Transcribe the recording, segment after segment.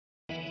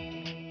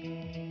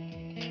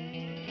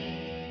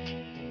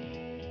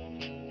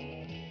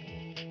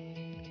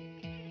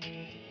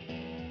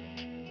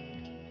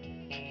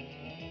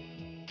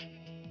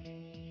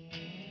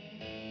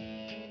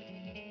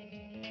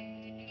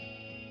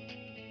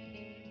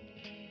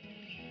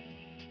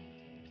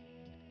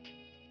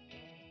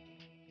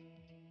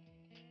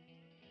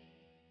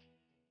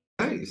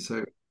Okay,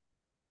 so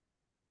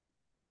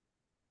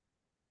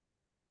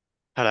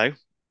Hello,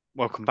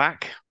 welcome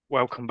back.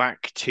 Welcome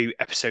back to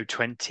episode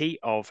 20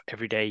 of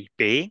Everyday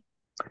Being.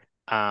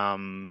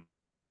 Um,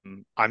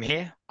 I'm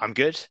here. I'm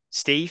good.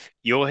 Steve,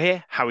 you're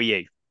here. How are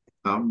you?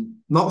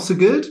 not so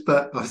good,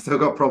 but I've still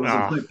got problems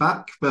with Ah, my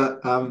back.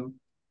 But I'm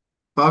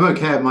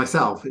okay with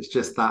myself. It's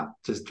just that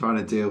just trying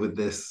to deal with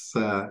this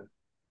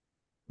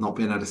not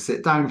being able to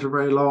sit down for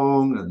very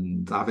long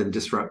and having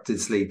disrupted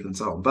sleep and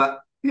so on. But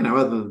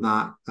other than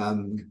that,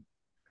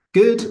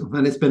 good.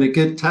 And it's been a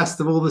good test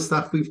of all the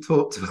stuff we've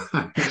talked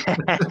about.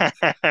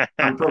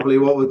 And probably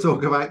what we'll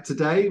talk about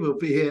today will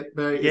be it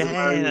very is a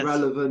yeah,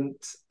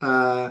 that's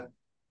uh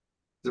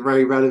a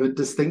very relevant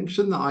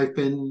distinction that I've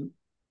been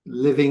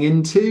living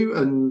into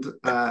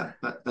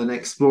and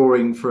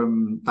exploring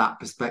from that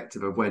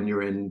perspective of when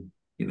you're in,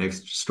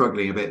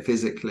 struggling a bit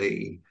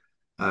physically,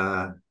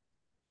 uh,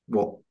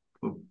 what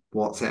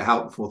what's it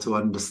helpful to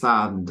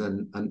understand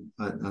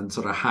and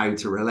sort of how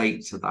to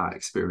relate to that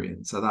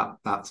experience. So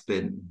that's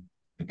been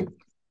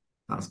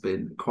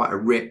quite a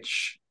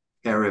rich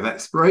area of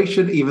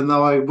exploration, even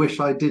though I wish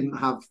I didn't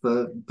have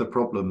the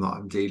problem that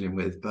I'm dealing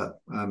with. But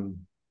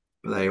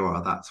there you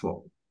are. That's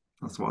what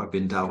I've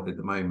been dealt at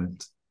the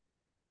moment.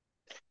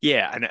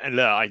 yeah, and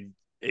look,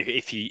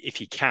 if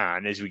you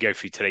can, as we go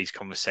through today's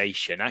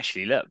conversation,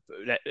 actually look,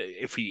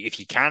 if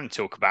you can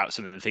talk about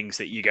some of the things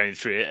that you're going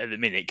through at the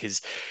minute,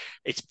 because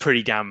it's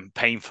pretty damn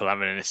painful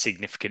having a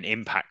significant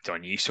impact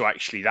on you. So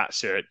actually,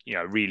 that's a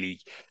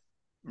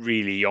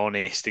really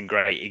honest and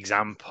great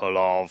example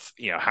of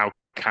how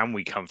can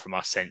we come from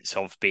our sense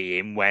of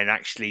being when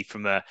actually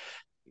from a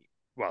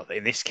well,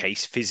 in this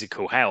case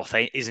physical health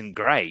isn't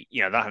great.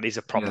 That is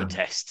a proper Yeah.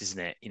 test, isn't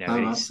it? It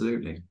Oh, is.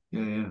 absolutely.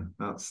 Yeah,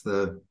 yeah.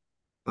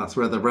 That's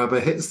where the rubber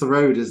hits the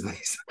road, as they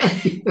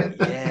say.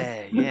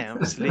 Yeah, yeah,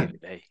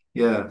 absolutely.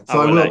 Yeah. So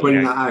Oh I well, will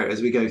bring that out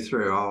as we go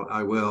through.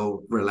 I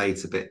will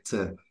relate a bit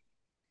to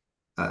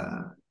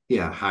uh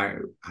yeah,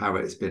 how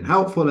it's been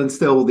helpful and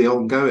still the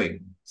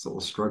ongoing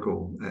sort of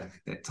struggle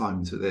at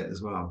times with it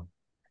as well.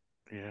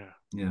 yeah.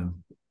 Yeah.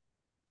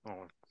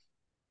 Oh,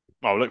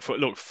 well,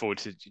 look forward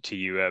to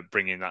you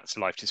bringing that to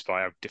life,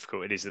 despite how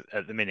difficult it is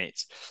at the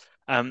minute.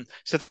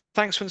 So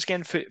thanks once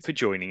again for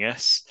joining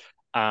us.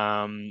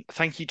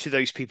 Thank you to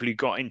those people who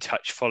got in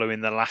touch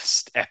following the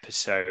last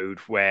episode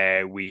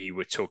where we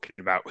were talking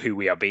about who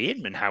we are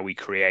being and how we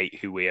create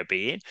who we are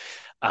being.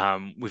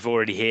 We've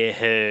already here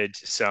heard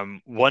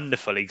some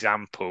wonderful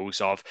examples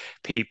of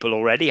people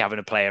already having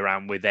to play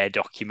around with their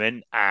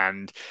document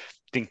and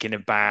thinking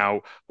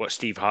about what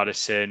Steve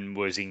Hardison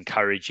was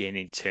encouraging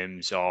in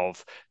terms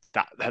of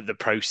that the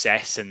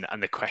process and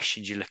the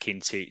questions you're looking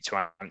to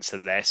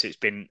answer there. So it's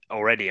been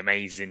already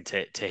amazing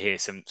to hear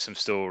some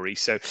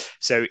stories. So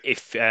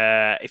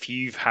if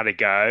you've had a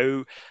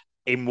go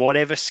in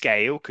whatever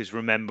scale, because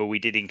remember we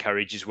did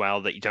encourage as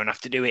well that you don't have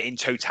to do it in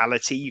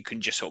totality. You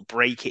can just sort of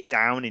break it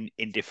down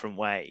in different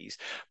ways.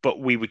 But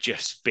we would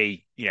just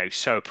be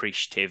so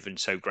appreciative and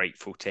so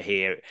grateful to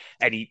hear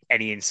any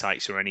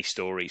insights or any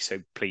stories. So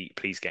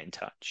please get in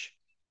touch.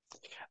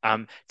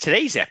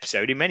 Today's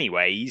episode, in many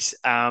ways,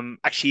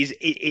 actually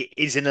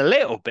is in a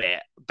little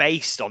bit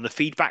based on the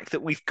feedback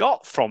that we've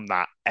got from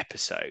that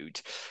episode.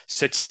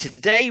 So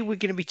today we're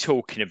going to be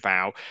talking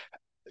about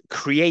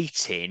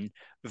creating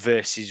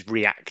versus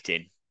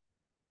reacting,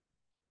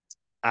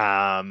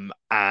 and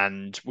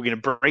we're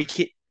going to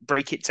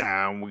break it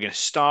down. We're going to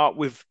start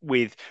with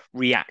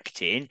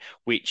reacting,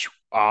 which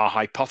our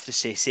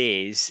hypothesis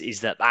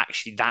is that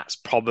actually that's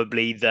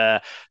probably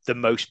the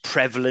most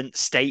prevalent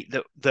state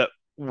that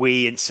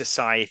we in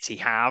society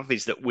have,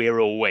 is that we're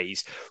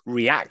always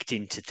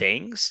reacting to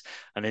things,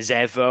 and as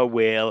ever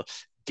we'll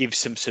give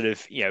some sort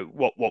of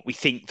what we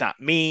think that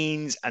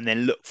means, and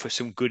then look for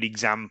some good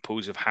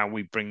examples of how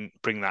we bring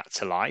that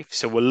to life.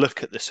 So we'll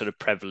look at the sort of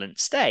prevalent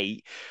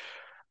state,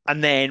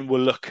 and then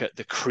we'll look at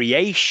the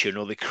creation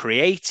or the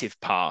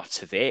creative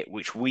part of it,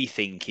 which we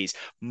think is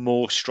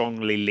more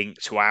strongly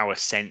linked to our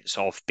sense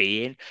of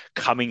being,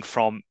 coming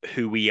from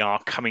who we are,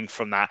 coming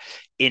from that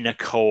inner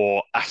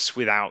core, us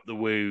without the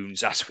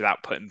wounds, us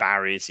without putting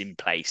barriers in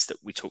place that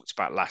we talked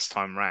about last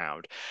time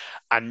round.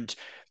 And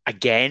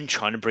again,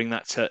 trying to bring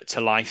that to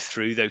life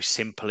through those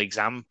simple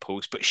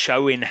examples, but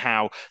showing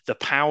how the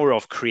power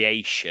of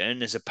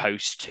creation, as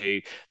opposed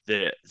to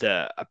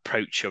the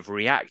approach of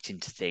reacting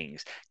to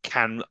things,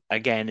 can,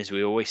 again, as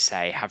we always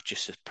say, have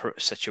just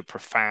such a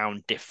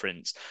profound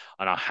difference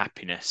on our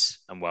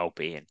happiness and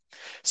well-being.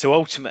 So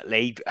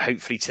ultimately,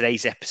 hopefully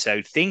today's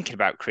episode, thinking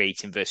about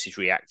creating versus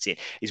reacting,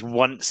 is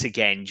once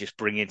again just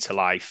bringing to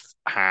life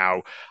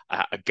how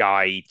a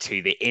guide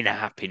to the inner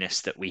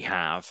happiness that we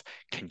have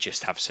can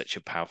just have such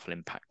a powerful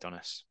impact on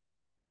us.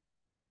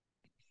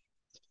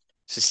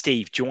 So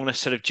Steve, do you want to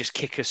sort of just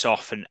kick us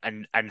off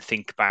and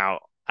think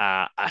about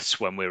us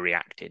when we're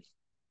reacting?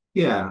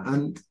 Yeah.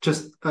 And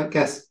just I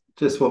guess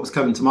just what was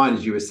coming to mind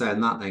as you were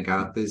saying that then,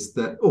 Gareth, is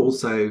that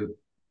also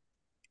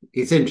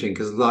it's interesting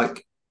because,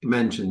 like you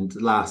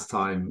mentioned last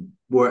time,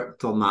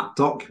 worked on that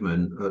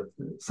document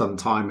some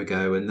time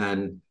ago, and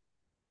then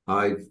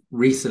I've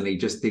recently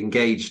just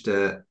engaged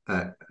a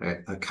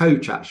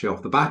coach actually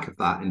off the back of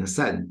that, in a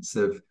sense,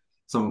 of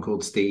someone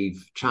called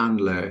Steve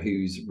Chandler,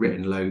 who's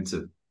written loads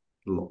of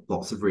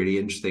lots of really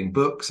interesting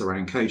books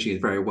around coaching.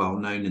 Is very well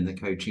known in the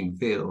coaching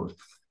field.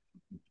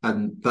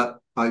 But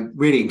I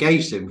really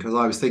engaged him because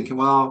I was thinking,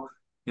 well,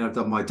 I've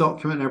done my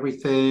document and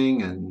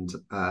everything, and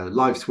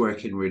life's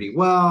working really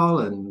well.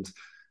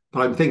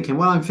 But I'm thinking,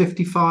 well, I'm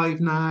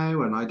 55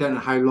 now, and I don't know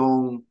how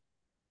long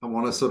I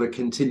want to sort of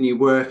continue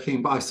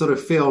working. But I sort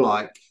of feel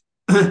like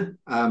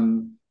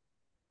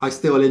I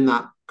still in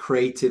that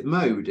creative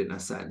mode, in a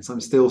sense.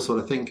 I'm still sort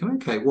of thinking,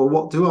 okay, well,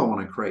 what do I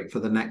want to create for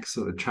the next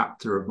sort of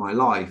chapter of my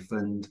life?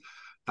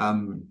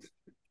 Um,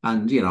 I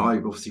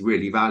obviously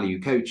really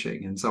value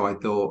coaching, and so I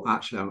thought,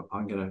 actually,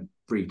 I'm going to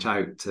reach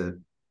out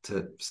to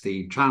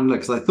Steve Chandler,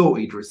 because I thought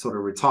he'd sort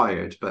of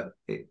retired, but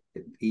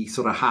he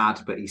sort of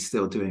had, but he's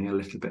still doing a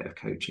little bit of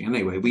coaching.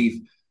 Anyway,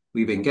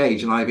 we've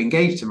engaged, and I've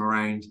engaged him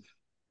around,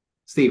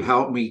 Steve,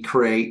 help me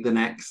create the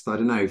next, I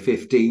don't know,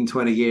 15,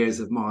 20 years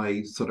of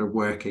my sort of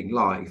working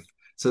life.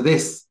 So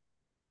this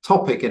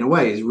topic, in a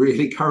way, is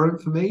really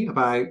current for me,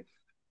 about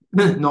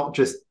not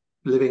just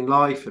living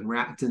life and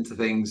reacting to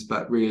things,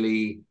 but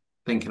really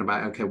thinking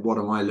about, okay, what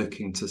am I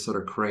looking to sort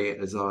of create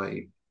as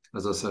I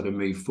sort of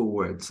move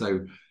forward.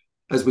 So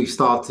as we've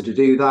started to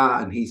do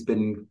that, and he's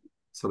been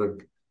sort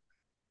of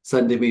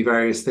sending me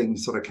various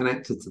things sort of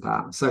connected to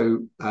that.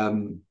 So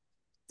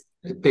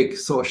a big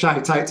sort of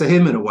shout out to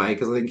him, in a way,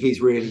 because I think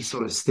he's really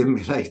sort of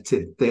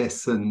stimulated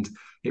this, and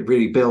it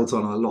really builds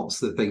on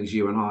lots of the things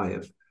you and I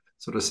have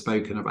sort of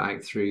spoken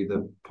about through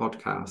the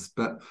podcast.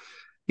 But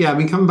yeah, I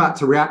mean, coming back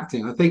to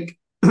reacting, I think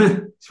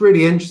it's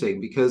really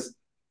interesting, because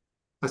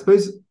I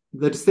suppose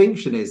the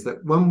distinction is that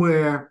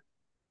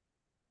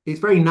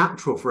it's very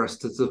natural for us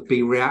to sort of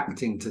be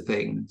reacting to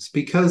things,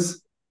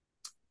 because,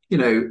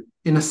 in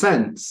a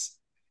sense,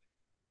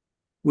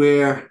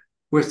 we're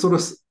sort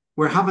of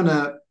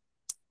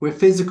we're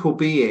physical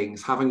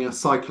beings having a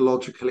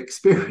psychological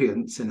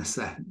experience, in a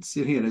sense,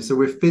 so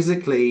we're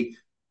physically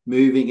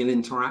moving and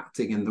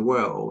interacting in the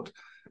world.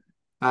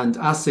 And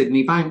as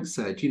Sidney Banks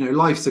said,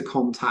 life's a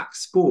contact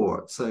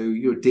sport. So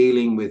you're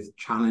dealing with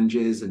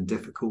challenges and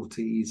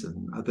difficulties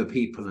and other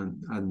people,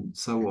 and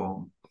so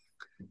on.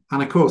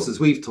 And of course, as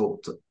we've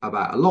talked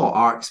about a lot,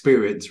 our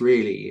experience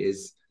really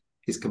is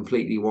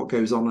completely what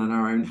goes on in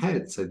our own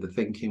head. So the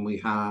thinking we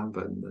have,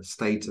 and the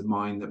state of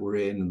mind that we're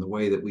in, and the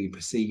way that we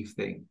perceive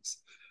things.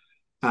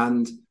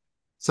 And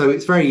so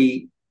it's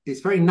very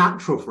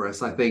natural for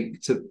us, I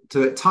think, to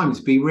at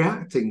times be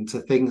reacting to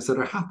things that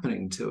are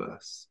happening to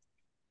us.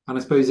 And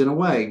I suppose, in a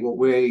way, what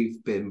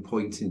we've been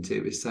pointing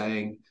to is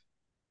saying,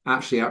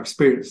 actually, our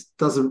experience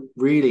doesn't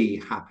really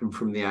happen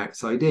from the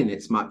outside in.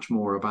 It's much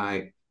more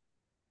about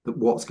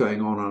what's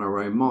going on in our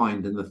own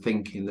mind, and the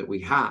thinking that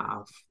we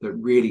have, that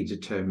really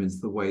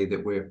determines the way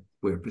that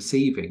we're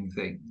perceiving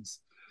things.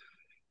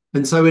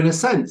 And so, in a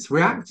sense,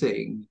 when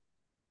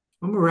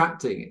we're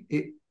reacting,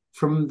 it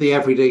from the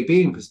everyday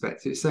being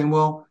perspective, it's saying,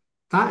 well,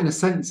 that, in a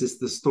sense, is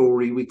the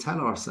story we tell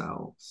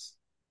ourselves.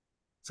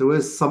 So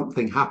as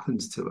something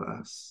happens to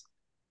us,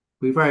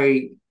 we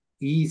very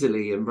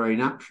easily and very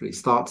naturally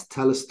start to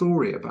tell a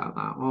story about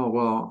that. Oh,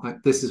 well,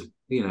 this is,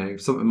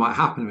 something might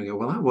happen, and we go,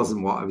 well, that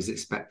wasn't what I was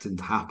expecting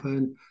to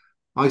happen.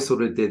 I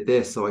sort of did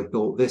this, so I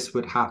thought this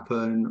would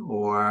happen.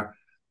 Or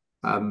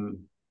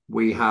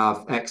we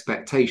have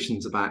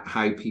expectations about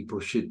how people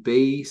should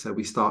be. So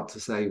we start to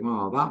say,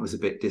 well, that was a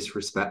bit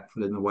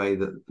disrespectful in the way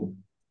that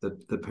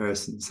the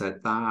person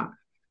said that.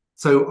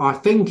 So our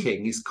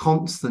thinking is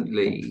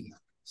constantly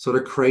sort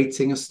of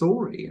creating a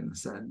story, in a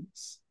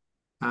sense.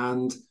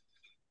 And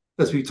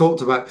as we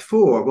talked about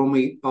before, when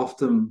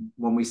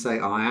we say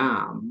I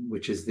am,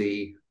 which is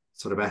the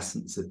sort of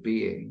essence of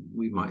being,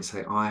 we might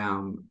say I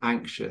am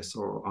anxious,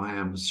 or I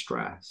am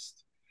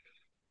stressed.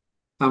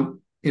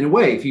 In a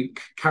way, if you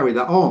carry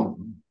that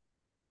on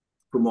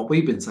from what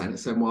we've been saying,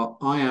 it's saying, well,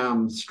 I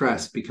am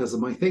stressed because of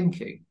my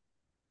thinking.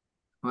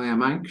 I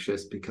am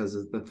anxious because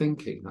of the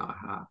thinking that I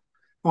have.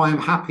 I am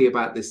happy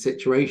about this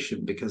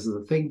situation because of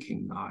the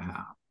thinking that I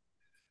have.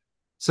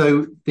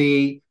 So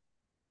the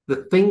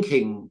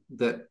thinking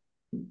that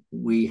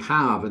we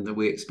have and that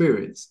we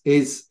experience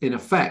is, in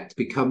effect,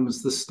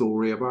 becomes the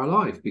story of our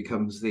life,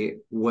 becomes the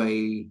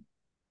way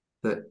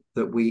that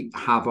we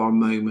have our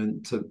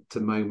moment to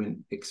moment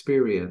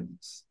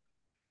experience.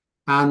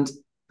 And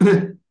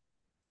I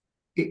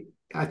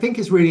think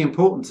it's really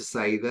important to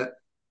say that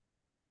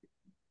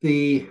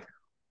the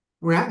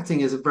reacting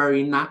is a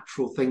very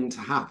natural thing to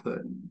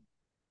happen,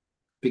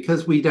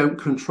 because we don't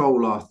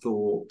control our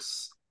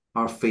thoughts,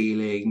 our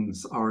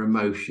feelings, our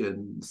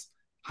emotions,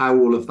 how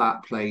all of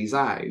that plays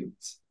out.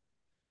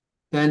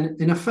 Then,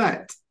 in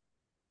effect,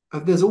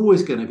 there's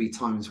always going to be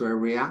times where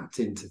we're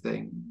reacting to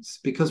things,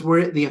 because we're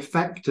at the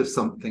effect of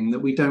something that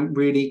we don't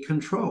really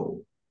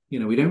control.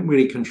 We don't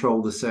really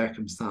control the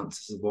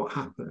circumstances of what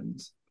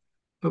happens,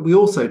 but we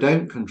also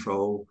don't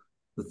control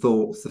the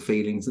thoughts, the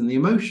feelings, and the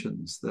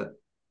emotions that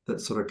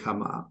sort of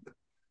come up.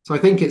 So I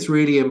think it's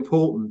really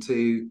important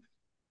to,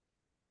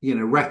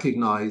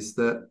 recognize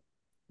that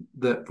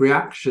that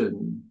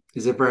reaction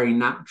is a very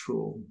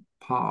natural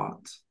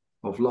part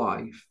of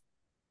life,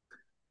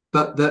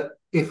 but that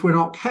if we're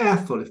not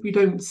careful, if we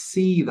don't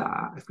see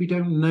that, if we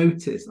don't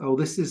notice, oh,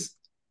 this is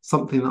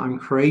something that I'm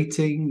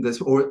creating,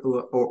 this, or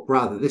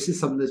rather, this is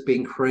something that's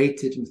being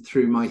created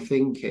through my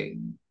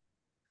thinking.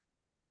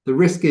 The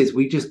risk is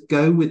we just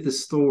go with the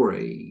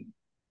story,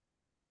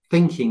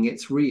 thinking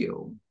it's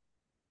real,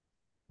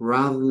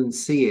 rather than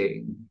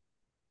seeing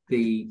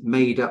the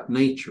made up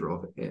nature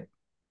of it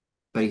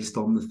based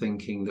on the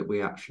thinking that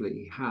we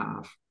actually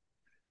have.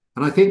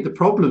 And I think the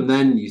problem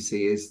then you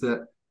see is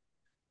that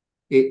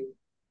it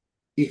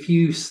if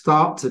you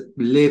start to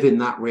live in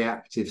that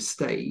reactive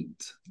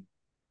state,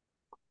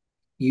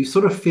 you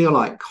sort of feel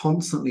like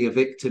constantly a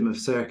victim of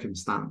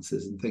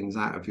circumstances and things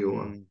out of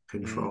your Mm,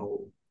 mm,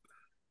 control.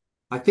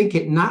 I think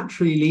it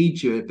naturally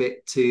leads you a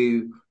bit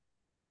to,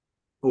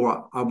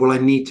 or well, I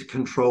need to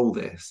control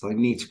this. I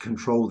need to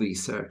control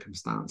these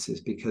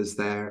circumstances because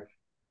they're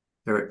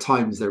at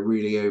times they're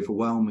really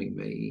overwhelming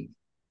me,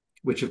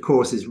 which of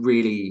course is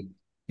really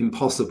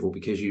impossible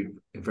because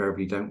you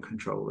invariably don't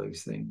control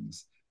those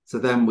things. So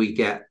then we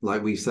get,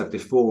 like we've said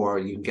before,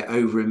 you can get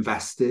over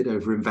invested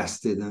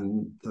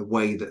in the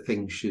way that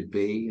things should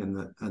be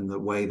and the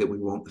way that we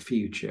want the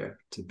future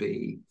to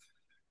be.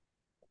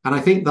 And I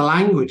think the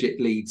language it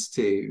leads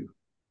to,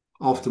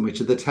 often,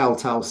 which are the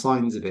telltale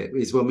signs of it,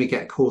 is when we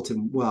get caught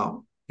in,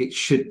 well, it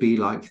should be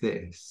like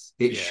this.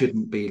 It yeah,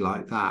 shouldn't be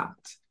like that.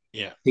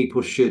 yeah,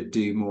 People should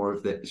do more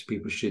of this.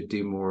 People should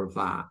do more of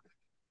that.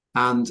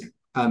 And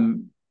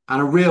um,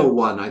 and a real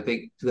one, I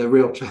think, the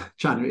real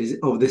challenge is,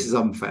 oh, this is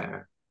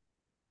unfair.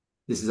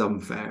 This is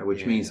unfair,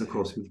 which means, yeah, of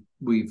course,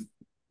 we've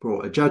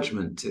brought a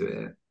judgment to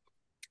it,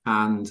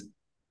 and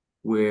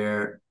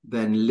we're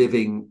then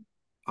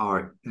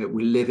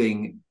we're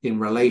living in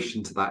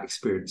relation to that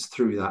experience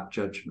through that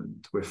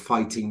judgment. We're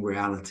fighting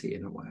reality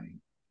in a way,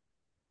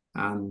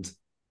 and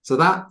so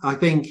that I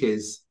think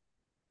is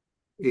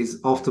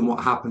often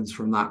what happens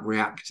from that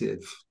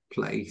reactive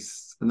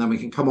place. And then we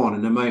can come on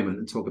in a moment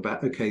and talk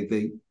about, okay,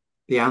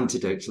 the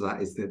antidote to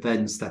that is the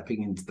then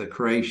stepping into the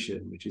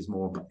creation, which is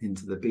more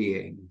into the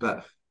being.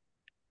 But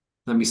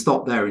let me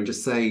stop there and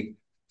just say,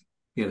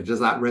 does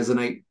that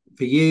resonate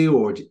for you,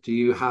 or do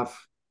you have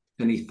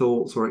any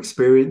thoughts or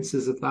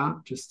experiences of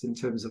that, just in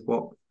terms of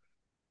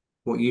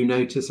what you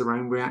notice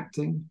around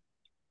reacting?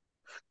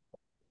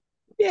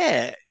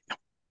 yeah.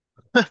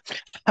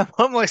 I'm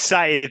almost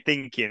sat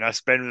thinking I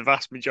spend the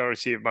vast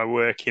majority of my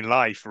working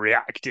life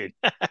reacting.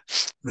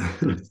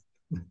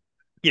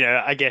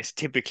 I guess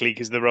typically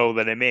because the role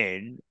that I'm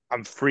in,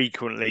 I'm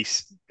frequently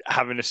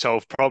having to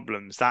solve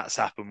problems. That's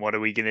happened. What are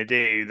we going to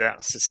do?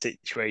 That's the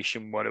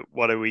situation.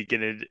 What are we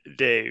going to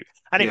do?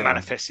 And it Yeah,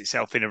 manifests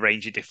itself in a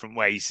range of different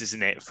ways,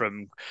 isn't it?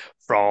 From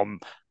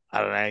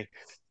I don't know,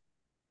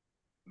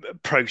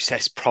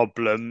 process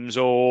problems,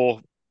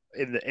 or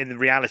in the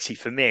reality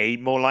for me,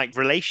 more like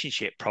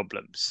relationship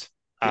problems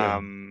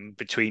yeah,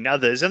 between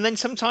others, and then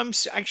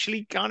sometimes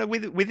actually kind of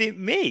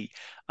within me.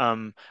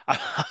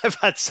 I've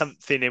had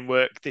something in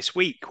work this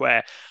week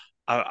where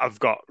I've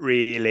got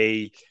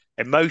really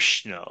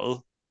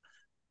emotional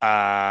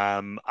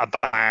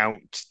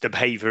about the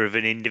behavior of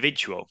an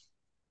individual.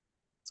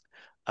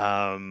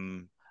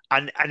 Um,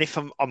 and if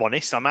I'm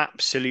honest, I'm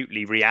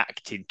absolutely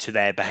reacting to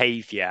their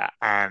behavior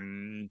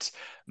and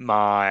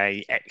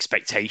my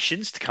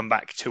expectations, to come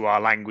back to our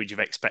language of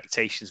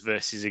expectations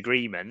versus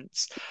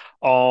agreements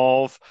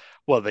of,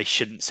 well, they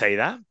shouldn't say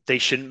that. They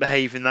shouldn't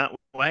behave in that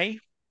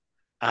way.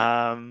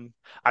 And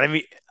I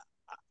mean,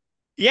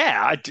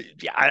 yeah,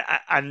 yeah,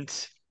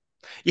 and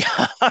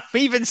yeah, I'm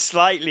even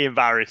slightly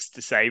embarrassed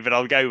to say, but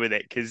I'll go with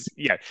it because,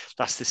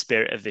 that's the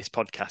spirit of this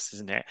podcast,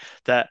 isn't it?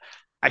 That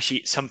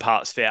actually, some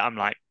parts of it, I'm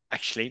like,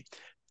 actually,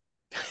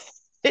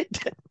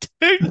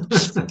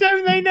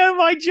 don't they know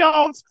my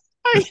job?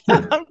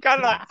 I'm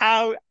kind of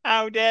like,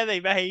 how dare they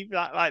behave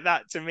like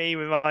that to me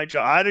with my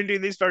job? I don't do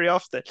this very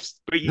often,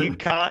 but you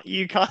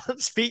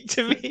can't speak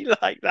to me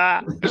like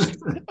that.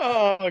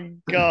 Oh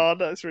God,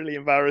 that's really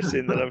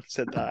embarrassing that I've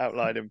said that out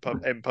loud in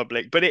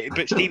public. But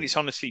Steve, it's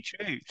honestly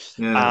true.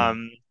 yeah,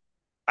 Um,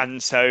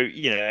 and so,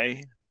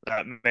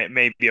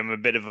 maybe I'm a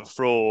bit of a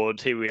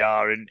fraud. Here we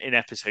are in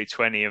episode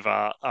 20 of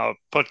our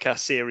podcast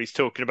series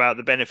talking about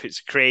the benefits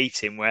of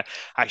creating, where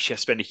actually I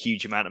spend a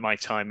huge amount of my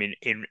time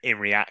in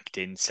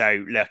reacting.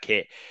 So look,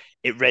 it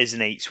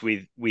resonates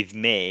with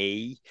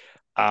me.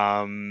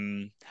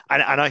 And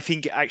I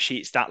think actually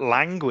it's that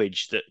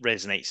language that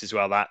resonates as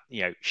well, that,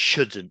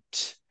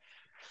 shouldn't,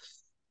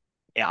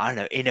 yeah, I don't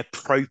know,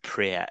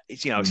 inappropriate.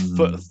 It's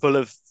mm,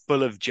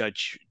 full of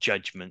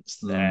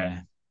judgments there.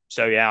 mm,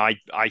 So yeah,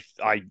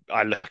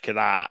 I look at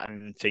that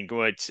and think,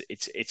 well,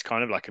 it's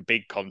kind of like a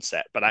big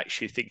concept, but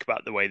actually think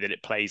about the way that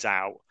it plays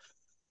out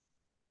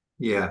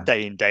yeah,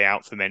 day in, day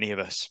out for many of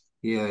us.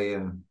 yeah,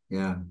 yeah,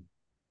 yeah.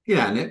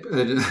 Yeah,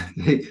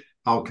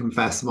 I'll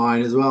confess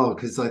mine as well,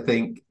 because I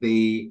think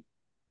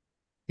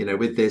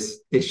with this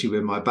issue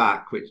in my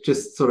back, which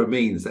just sort of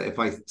means that if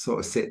I sort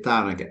of sit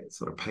down, I get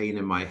sort of pain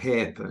in my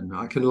hip, and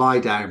I can lie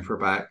down for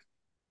about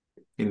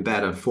in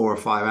bed at 4 or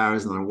 5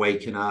 hours and I'm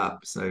waking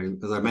up. So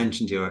as I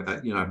mentioned to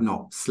you, I've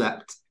not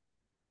slept,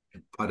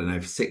 I don't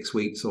know, for 6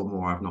 weeks or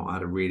more. I've not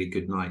had a really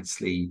good night's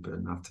sleep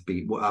and have to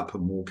be up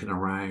and walking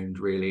around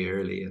really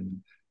early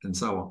and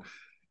so on.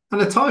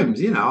 And at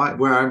times,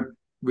 where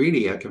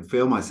I can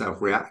feel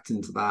myself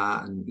reacting to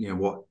that, and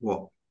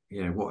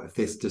what if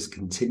this just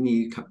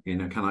continue?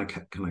 Can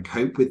I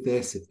cope with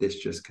this if this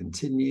just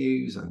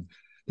continues? And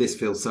this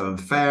feels so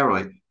unfair.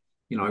 I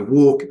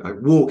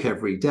walk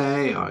every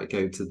day. I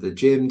go to the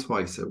gym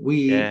twice a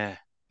week. Yeah.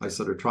 I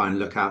sort of try and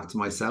look after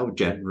myself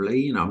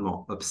generally. I'm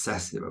not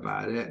obsessive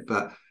about it,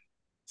 but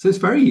so it's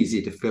very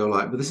easy to feel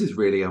like, well, this is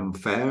really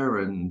unfair.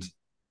 And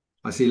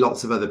I see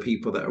lots of other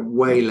people that are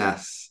way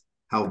less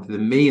healthy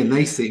than me, and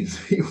they seem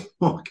to be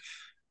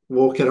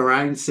walking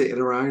around, sitting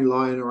around,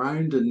 lying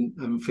around,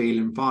 and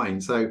feeling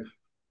fine. So,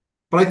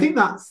 but I think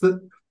I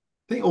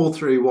think all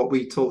through what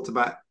we talked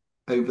about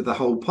over the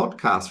whole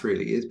podcast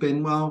really has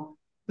been, well,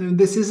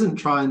 this isn't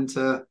trying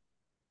to,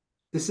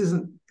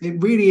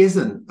 it really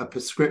isn't a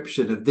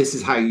prescription of this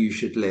is how you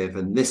should live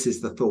and this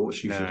is the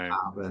thoughts you should No.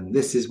 have and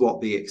this is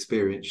what the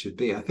experience should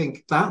be. I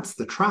think that's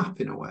the trap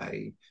in a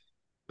way,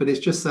 but it's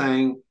just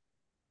saying,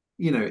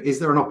 is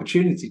there an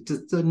opportunity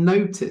to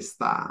notice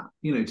that,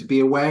 to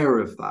be aware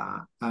of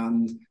that?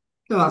 And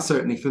that's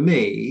certainly for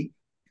me.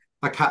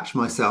 I catch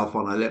myself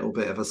on a little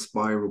bit of a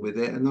spiral with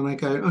it, and then I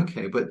go,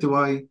 okay, but do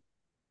I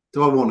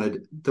want to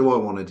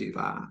do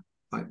that?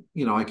 Like,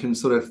 I can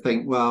sort of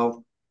think,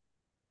 well,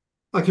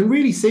 I can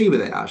really see with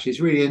it actually.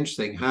 It's really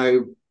interesting how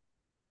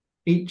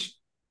each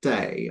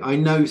day I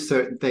know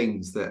certain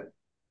things that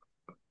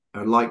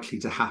are likely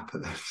to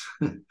happen.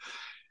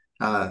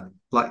 uh,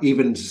 like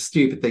even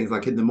stupid things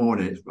like in the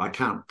morning, I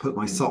can't put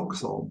my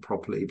socks on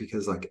properly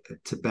because like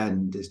to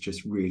bend is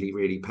just really,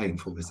 really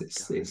painful because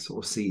it's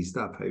sort of seized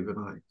up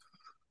overnight.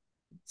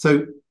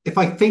 So if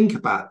I think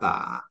about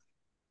that,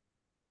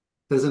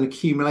 there's an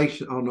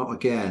accumulation. Oh, not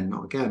again,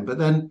 not again. But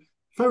then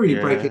if I really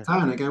break it Yeah.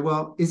 down, I go,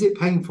 well, is it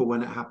painful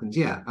when it happens?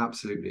 Yeah,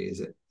 absolutely.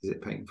 Is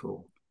it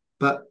painful?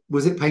 But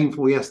was it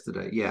painful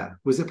yesterday? Yeah.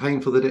 Was it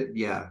painful that it?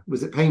 Yeah.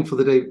 Was it painful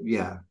the day?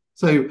 Yeah.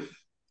 So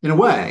in a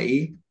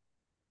way,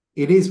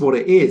 it is what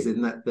it is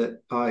in that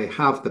I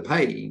have the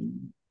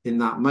pain in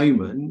that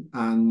moment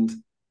and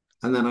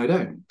then I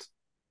don't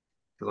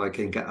because I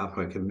can get up,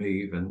 I can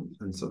move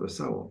and sort of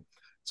so on.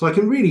 So I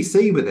can really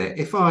see with it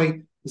if as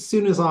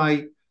soon as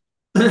I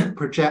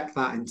project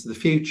that into the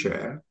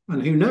future,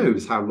 and who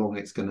knows how long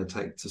it's going to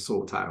take to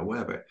sort out or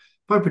whatever.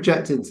 If I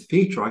project into the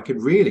future, I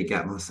could really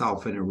get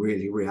myself in a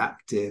really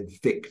reactive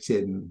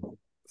victim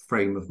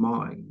frame of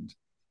mind.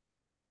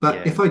 But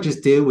Yeah. if I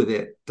just deal with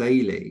it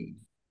daily,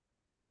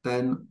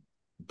 then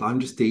I'm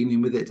just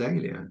dealing with it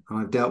daily. And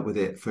I've dealt with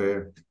it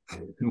for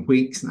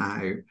weeks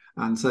now.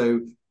 And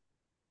so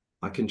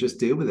I can just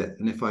deal with it.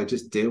 And if I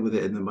just deal with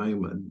it in the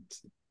moment,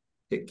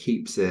 it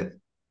keeps it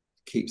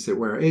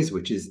where it is,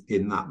 which is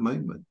in that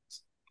moment.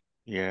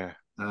 Yeah.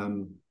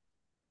 Um,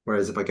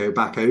 Whereas if I go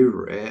back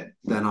over it,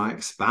 then I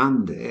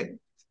expand it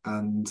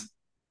and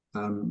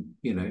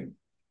you know,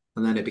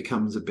 and then it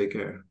becomes a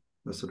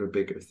sort of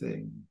bigger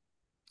thing.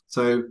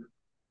 So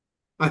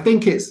I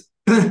think it's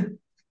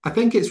I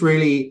think it's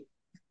really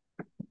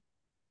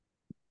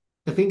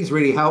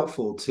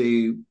helpful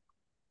to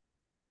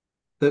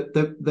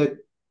the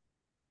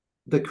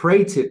the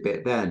creative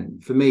bit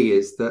then for me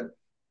is that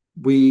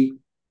we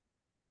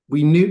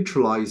we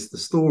neutralize the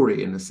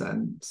story in a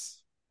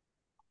sense.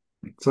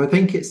 So I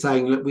think it's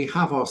saying that we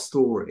have our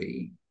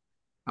story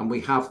and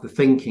we have the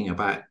thinking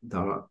about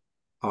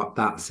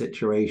that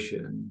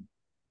situation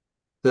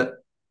that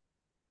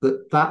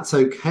that's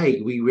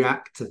okay. We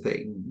react to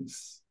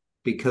things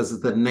because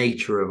of the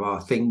nature of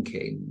our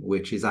thinking,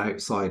 which is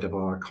outside of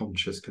our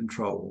conscious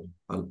control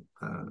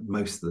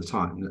most of the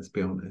time. Let's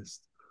be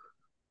honest.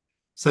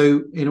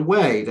 So in a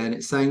way, then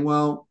it's saying,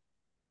 well,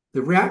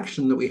 the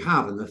reaction that we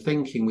have and the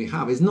thinking we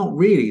have is not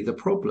really the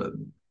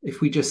problem if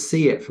we just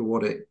see it for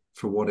what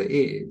it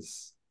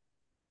is.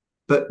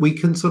 But we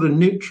can sort of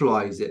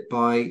neutralize it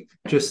by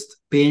just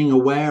being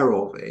aware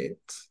of it.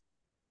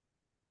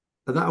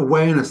 And that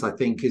awareness, I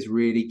think, is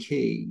really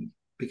key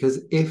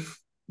because if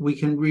we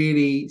can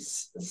really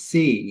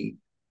see,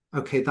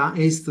 okay, that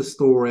is the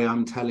story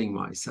I'm telling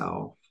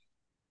myself,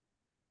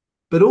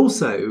 but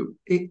also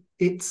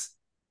it's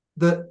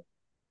that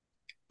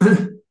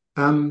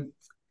um,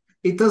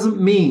 it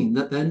doesn't mean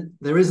that then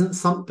there isn't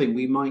something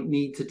we might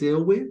need to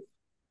deal with.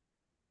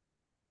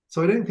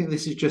 So I don't think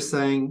this is just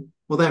saying,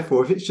 well,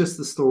 therefore, if it's just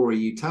the story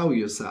you tell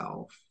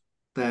yourself,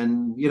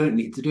 then you don't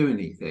need to do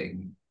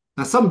anything.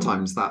 Now,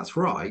 sometimes that's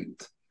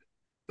right.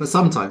 But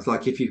sometimes,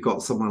 like if you've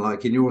got someone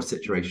like in your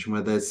situation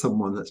where there's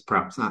someone that's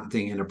perhaps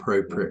acting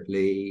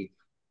inappropriately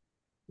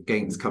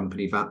against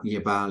company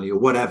value or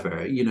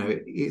whatever,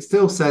 it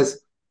still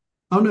says,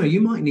 oh no,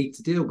 you might need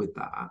to deal with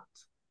that.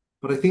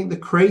 But I think the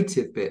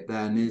creative bit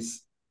then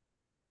is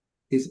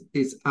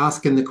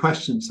asking the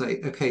question,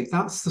 say, okay,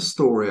 that's the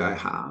story I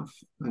have,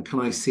 and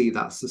can I see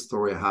that's the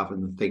story I have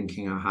and the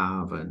thinking I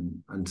have,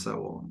 and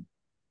so on,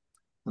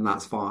 and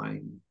that's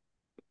fine.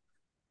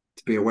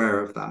 to be aware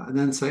of that, and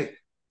then say,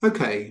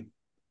 okay,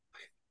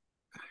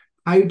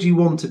 how do you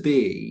want to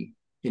be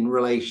in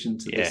relation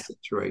to Yeah. this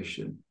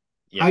situation?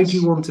 How do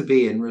you Yes. want to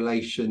be in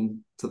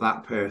relation to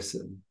that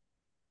person?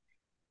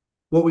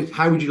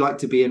 How would you like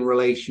to be in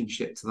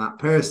relationship to that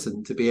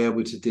person to be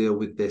able to deal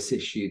with this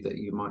issue that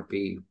you might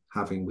be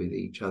having with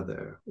each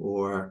other?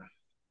 Or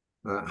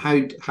how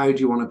do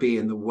you want to be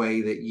in the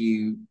way that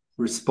you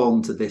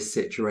respond to this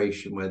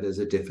situation where there's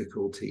a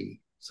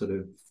difficulty sort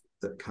of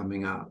that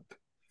coming up?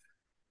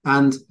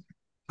 And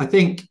I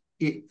think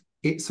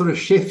it sort of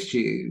shifts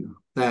you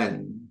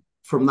then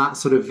from that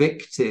sort of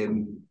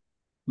victim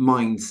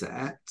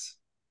mindset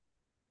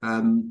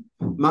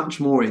much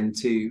more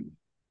into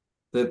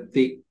the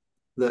the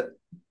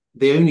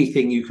the only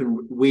thing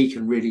we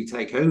can really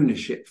take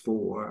ownership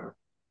for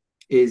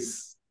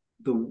is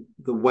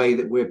the way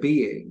that we're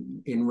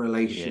being in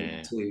relation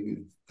Yeah.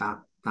 to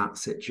that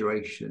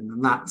situation,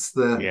 and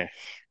Yeah.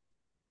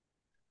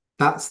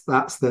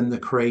 that's then the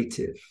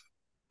creative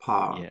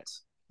part, Yeah.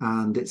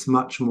 and it's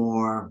much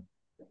more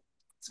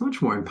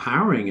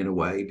empowering in a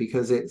way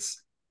because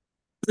it's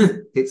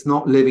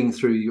not living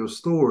through your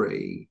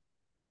story,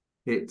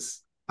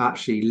 it's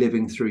actually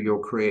living through your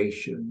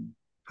creation.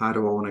 How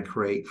do I want to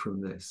create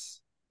from this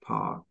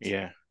part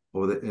Yeah.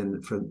 or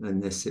in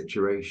this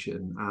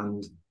situation?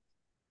 And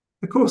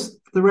of course,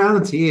 the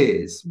reality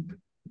is,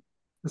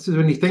 this is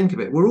when you think of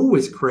it, we're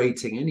always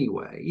creating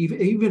anyway.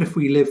 Even if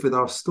we live with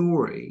our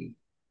story,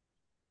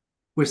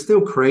 we're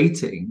still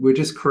creating. We're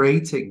just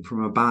creating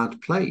from a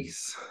bad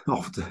place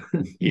often.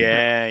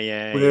 Yeah. Yeah.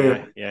 Yeah.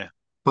 We're Yeah.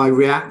 by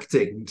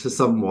reacting to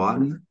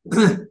someone,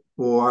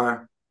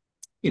 or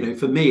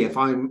for me, if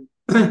I'm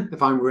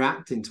if I'm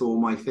reacting to all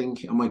my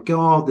thinking, oh my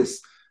god,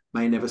 this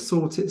may never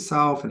sort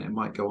itself, and it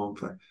might go on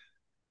for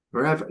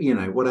forever.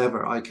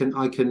 Whatever. I can,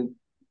 I can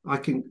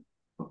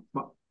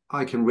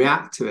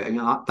react to it, and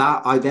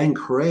that I then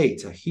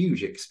create a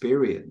huge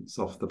experience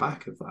off the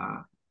back of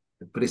that.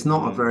 But it's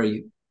not a Mm.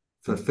 very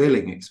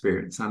fulfilling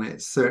experience, and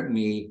it's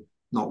certainly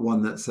not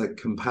one that's a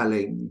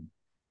compelling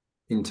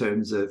in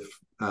terms of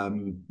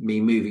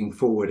me moving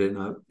forward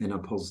in a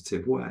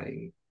positive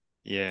way.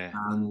 Yeah.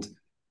 And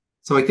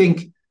so I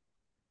think,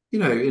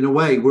 in a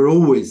way, we're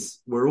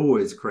always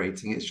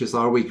creating. It's just,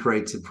 are we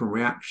creating from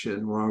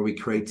reaction or are we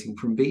creating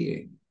from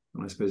being?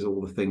 And I suppose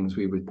all the things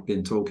we've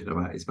been talking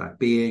about is about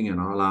being, and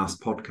our last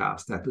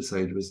podcast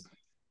episode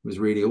was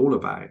really all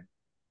about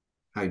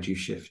how do you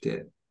shift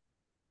it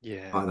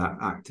Yeah. by that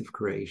act of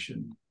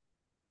creation.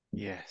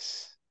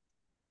 Yes.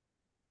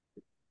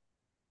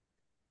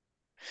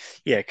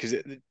 Yeah, because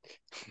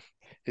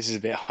this is a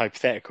bit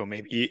hypothetical.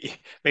 Maybe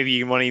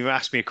you want to even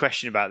ask me a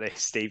question about this,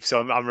 Steve.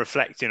 So I'm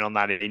reflecting on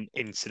that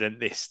incident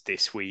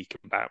this week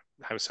about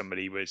how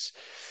somebody was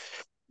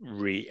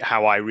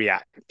how I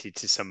reacted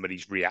to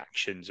somebody's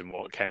reactions and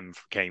what came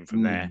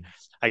from there. Mm.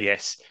 I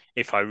guess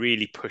if I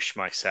really push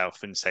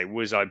myself and say,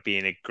 was I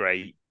being a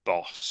great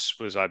boss?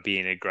 Was I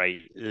being a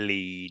great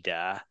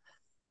leader?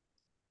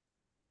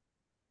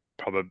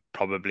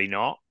 Probably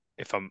not.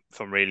 If I'm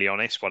really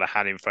honest, what I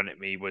had in front of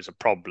me was a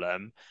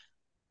problem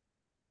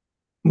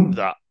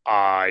that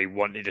I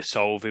wanted to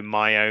solve in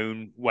my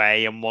own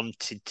way and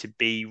wanted to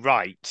be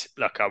right.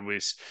 Like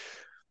was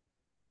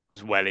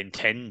well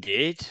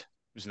intended. There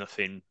was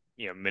nothing,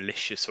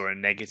 malicious or a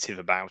negative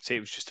about it. It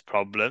was just a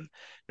problem.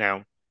 Now,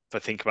 if I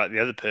think about the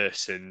other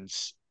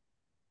person's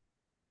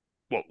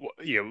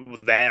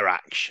their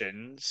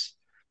actions,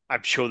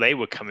 I'm sure they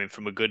were coming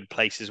from a good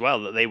place as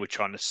well, that they were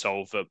trying to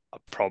solve a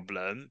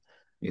problem.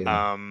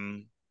 Yeah,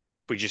 Um,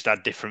 we just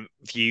had different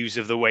views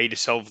of the way to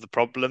solve the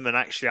problem, and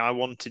actually, I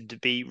wanted to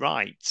be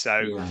right. So,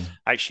 yeah,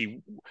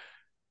 actually,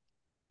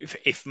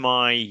 if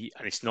my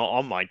and it's not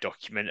on my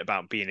document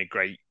about being a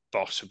great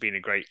boss or being a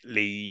great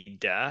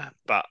leader,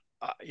 but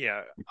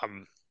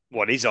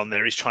what is on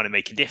there is trying to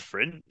make a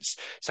difference.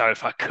 So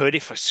if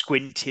I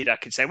squinted, I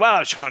could say, well, I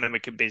was trying to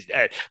make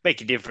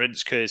a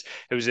difference because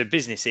it was a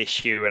business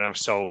issue and I'm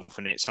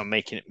solving it. So I'm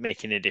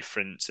making a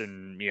difference,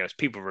 and it's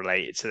people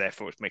related, so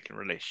therefore it's making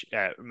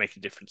a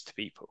difference to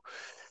people.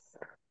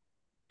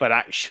 But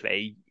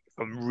actually, if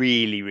I'm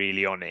really,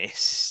 really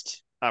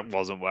honest, that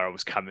wasn't where I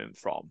was coming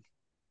from.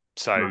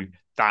 So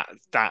right,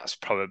 that's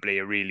probably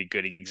a really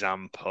good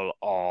example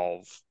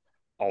of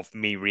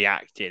me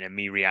reacting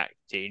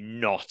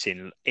not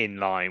in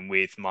line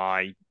with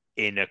my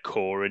inner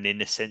core and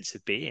inner sense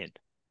of being.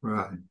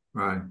 right,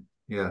 right.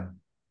 Yeah.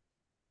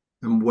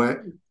 And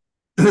where,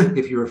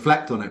 if you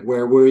reflect on it,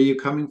 where were you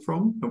coming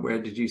from? And where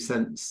did you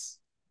sense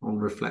on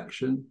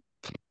reflection?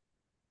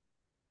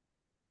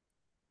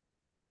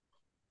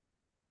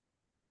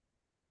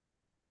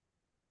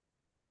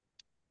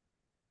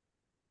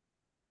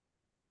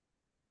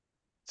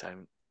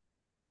 So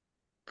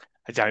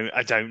I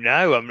don't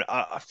know.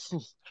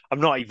 I'm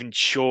not even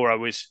sure. I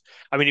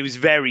mean, it was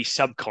very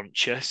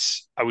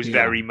subconscious. I was Yeah,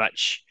 very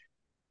much.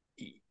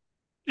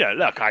 Yeah,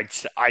 look,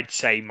 I'd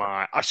say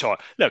I saw.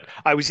 Look,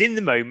 I was in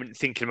the moment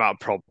thinking about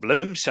a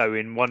problem. So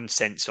in one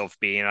sense of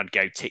being, I'd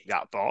go tick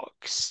that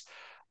box.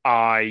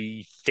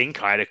 I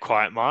think I had a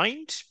quiet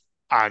mind.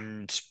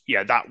 and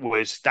yeah, that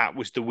was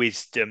the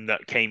wisdom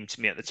that came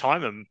to me at the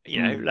time. And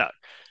Mm. look,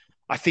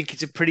 I think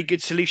it's a pretty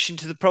good solution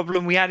to the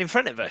problem we had in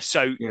front of us.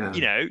 So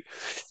Yeah.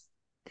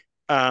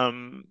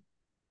 um,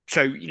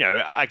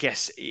 I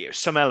guess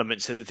some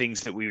elements of the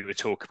things that we would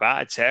talk about,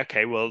 I'd say,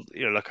 okay, well,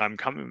 look, I'm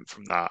coming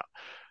from that,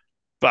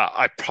 but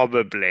I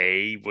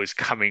probably was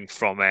coming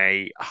from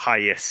a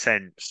higher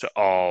sense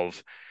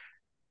of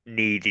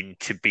needing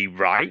to be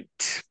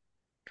right.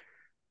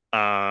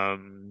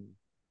 Um,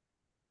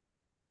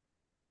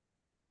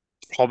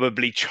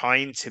 Probably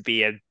trying to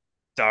be a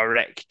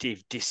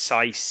directive,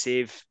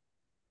 decisive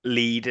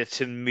leader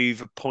to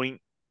move a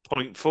point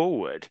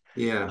forward.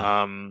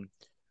 Yeah. Um,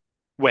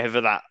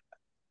 Whether that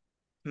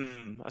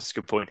that's a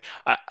good point.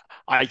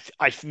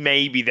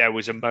 Maybe there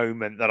was a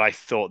moment that I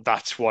thought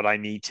that's what I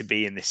need to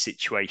be in this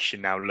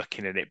situation now,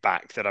 looking at it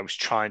back, that I was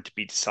trying to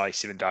be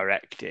decisive and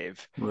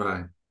directive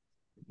Right.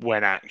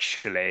 when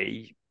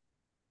actually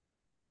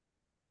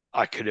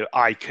I could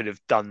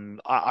have done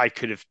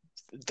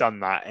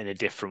that in a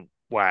different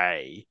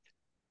way.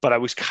 But I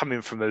was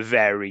coming from a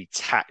very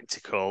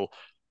tactical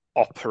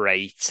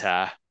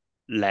operator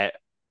le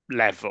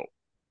level,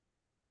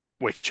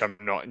 which I'm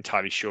not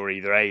entirely sure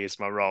either A is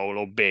my role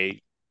or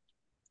B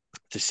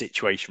the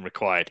situation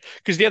required.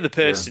 Because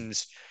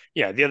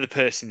Yeah. the other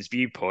person's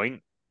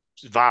viewpoint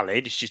is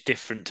valid. It's just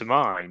different to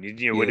mine.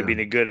 It would have Yeah. been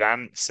a good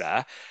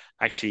answer.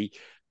 Actually,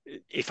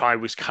 if I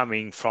was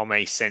coming from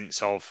a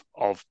sense of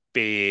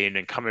being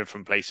and coming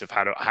from a place of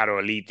how do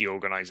I lead the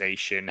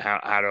organization?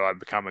 How do I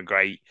become a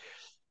great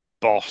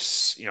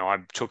boss? I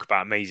talk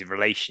about amazing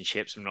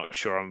relationships. I'm not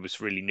sure I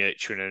was really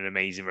nurturing an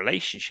amazing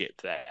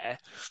relationship there.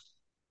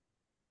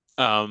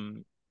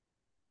 Um,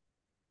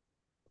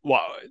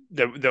 what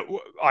the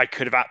I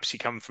could have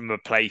absolutely come from a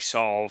place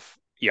of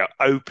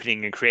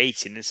opening and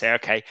creating and say,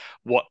 okay,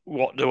 what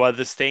do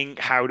others think?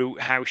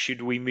 How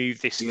should we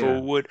move this Yeah.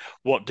 forward?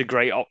 What do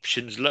great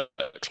options look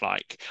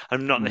like?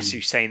 I'm not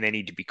necessarily Mm. saying they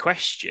need to be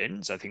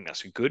questions. I think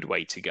that's a good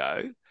way to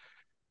go.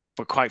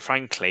 But quite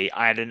frankly,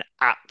 I had an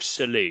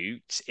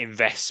absolute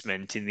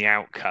investment in the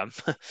outcome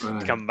to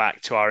Right. come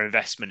back to our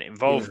investment Yeah.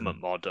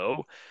 involvement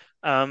model.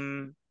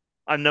 And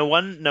no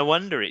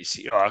wonder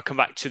I'll come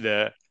back to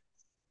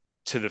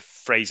the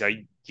phrase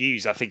I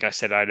use. I think I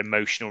said I had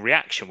emotional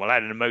reaction. Well, I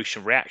had an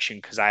emotional reaction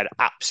because I had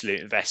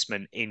absolute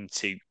investment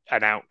into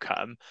an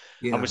outcome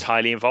and Yeah. was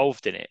highly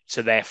involved in it.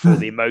 So therefore,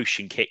 the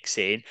emotion kicks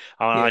in,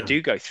 and I Yeah.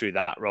 do go through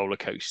that roller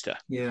coaster.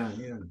 Yeah.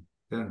 Yeah.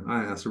 Yeah. I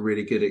think that's a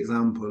really good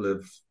example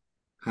of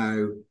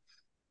how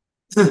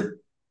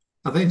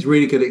I think it's a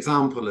really good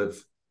example of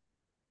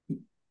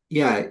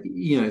yeah,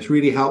 it's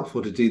really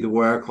helpful to do the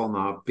work on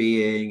our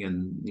being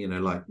and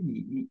like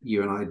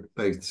you and I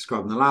both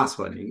described in the last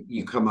one,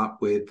 you come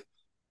up with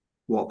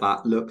what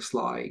that looks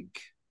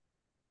like.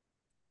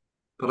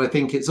 But I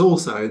think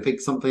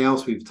something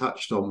else we've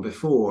touched on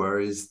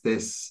before is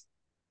this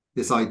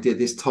idea,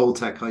 this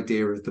Toltec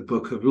idea of the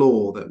book of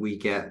law that we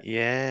get sort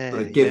Yeah,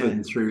 of yeah,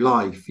 given through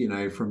life,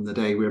 from the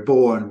day we're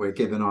born, we're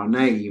given our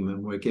name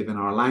and we're given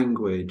our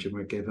language and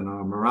we're given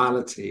our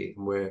morality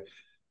and we're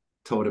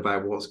told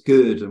about what's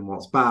good and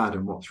what's bad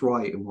and what's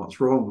right and what's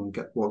wrong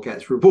and what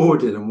gets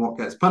rewarded and what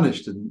gets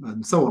punished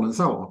and so on and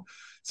so on.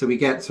 So we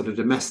get sort of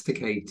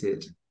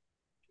domesticated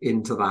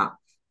into that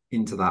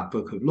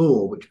book of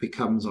law, which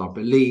becomes our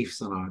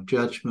beliefs and our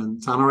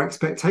judgments and our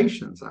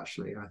expectations.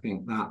 Actually, I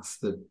think that's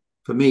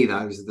for me,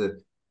 those are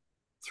the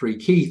three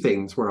key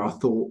things where our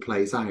thought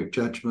plays out: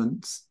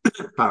 judgments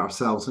about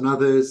ourselves and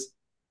others,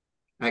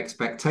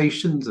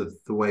 expectations of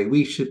the way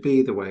we should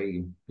be, the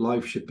way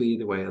life should be,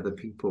 the way other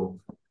people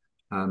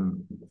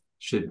um,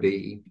 should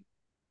be,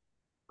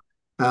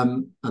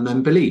 and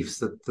then beliefs,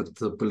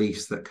 the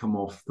beliefs that come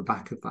off the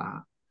back of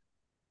that.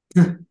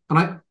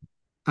 And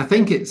I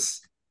think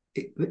it's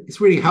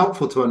really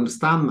helpful to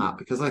understand that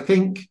because I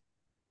think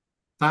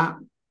that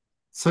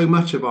so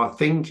much of our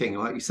thinking,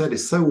 like you said,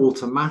 is so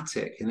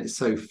automatic and it's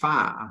so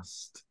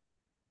fast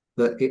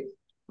that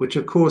which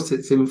of course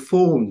it's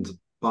informed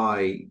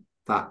by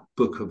that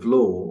book of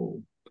law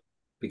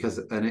because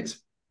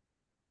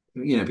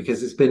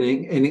it's been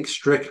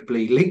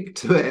inextricably linked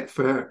to it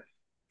for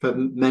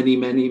many,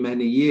 many,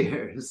 many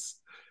years,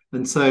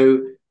 and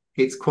so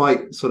it's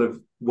quite sort of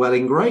well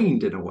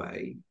ingrained in a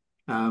way.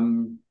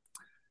 And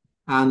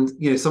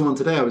someone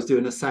today, I was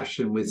doing a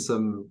session with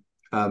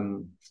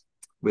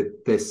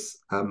this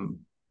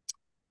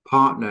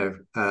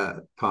partner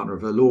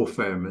of a law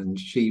firm, and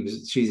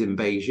she's in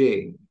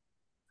Beijing,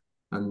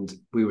 and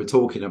we were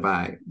talking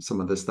about some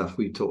of the stuff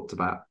we talked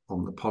about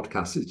on the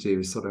podcast to do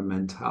with sort of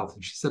mental health,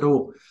 and she said,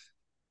 "Oh,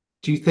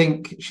 do you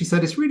think?" She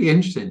said, "It's really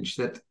interesting." She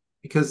said,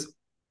 "Because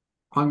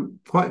I'm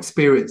quite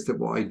experienced at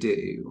what I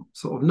do,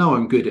 sort of know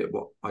I'm good at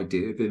what I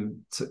do, I've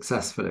been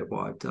successful at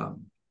what I've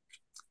done.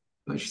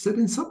 But she said,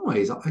 in some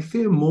ways, I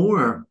feel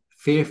more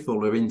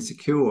fearful or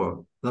insecure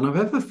than I've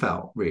ever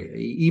felt,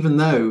 really, even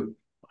though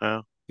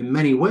well, in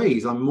many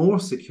ways I'm more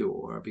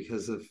secure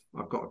because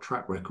I've got a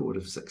track record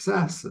of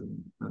success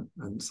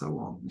and so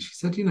on." And she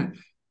said, "Do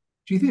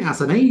you think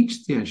that's an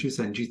age?" She was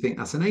saying, "Do you think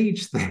that's an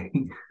age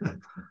thing?"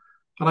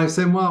 And I was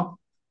saying, well,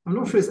 I'm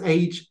not sure it's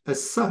age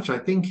as such. I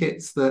think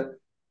it's that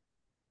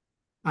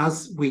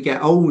as we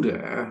get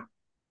older,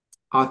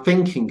 our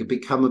thinking can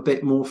become a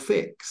bit more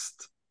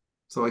fixed.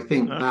 So I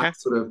think Okay. that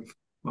sort of,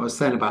 I was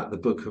saying about the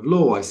book of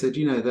law, I said,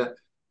 that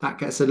that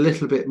gets a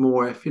little bit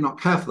more, if you're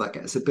not careful, that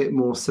gets a bit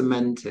more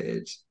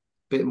cemented,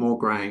 a bit more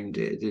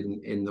grounded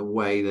in the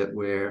way that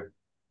we're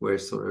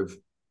sort of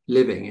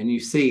living. And you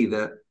see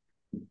that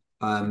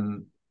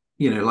um,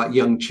 like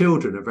young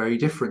children are very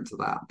different to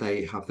that.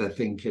 They have their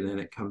thinking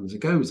and it comes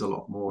and goes a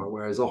lot more,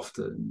 whereas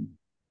often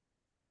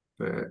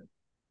for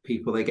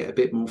people they get a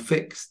bit more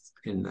fixed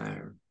in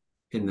their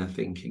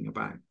thinking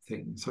about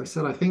things. So I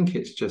said I think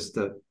it's just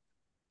a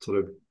sort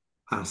of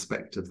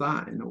aspect of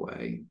that in a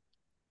way.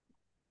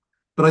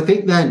 But I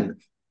think then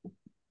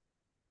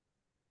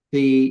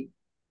the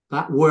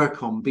that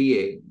work on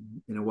being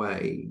in a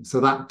way, so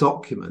that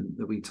document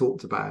that we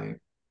talked about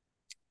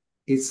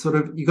is sort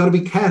of you got to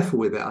be careful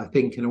with it, I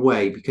think, in a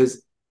way,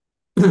 because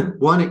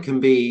one, it can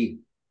be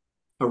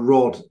a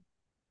rod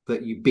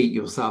that you beat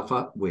yourself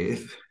up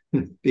with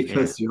Yeah.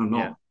 because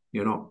Yeah.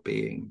 you're not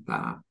being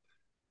that.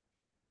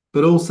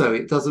 But also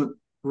it doesn't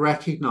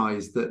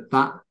recognize that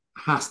that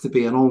has to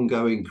be an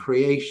ongoing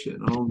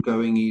creation, an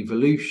ongoing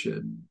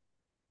evolution,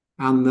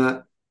 and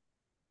that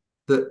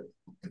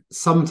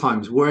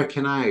sometimes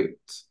working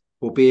out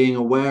or being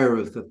aware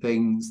of the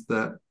things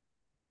that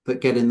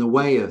get in the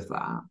way of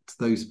that,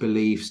 those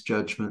beliefs,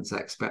 judgments,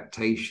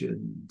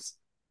 expectations.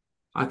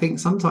 I think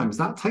sometimes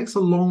that takes a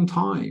long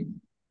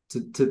time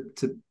to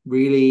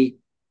really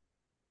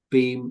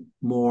be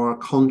more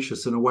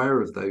conscious and aware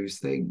of those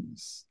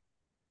things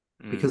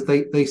because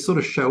Mm. they sort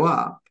of show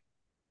up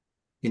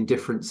in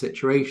different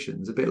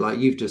situations, a bit like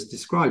you've just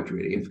described,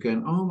 really, of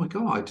going, oh my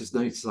God, I just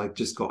noticed I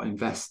just got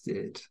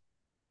invested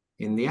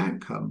in the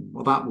outcome.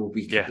 Well, that will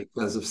be Yeah.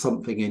 because of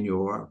something in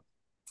your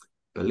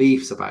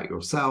beliefs about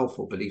yourself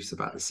or beliefs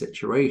about the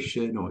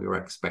situation or your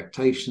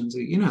expectations.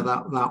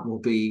 That will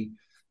be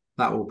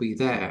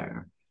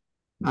there.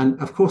 And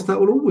of course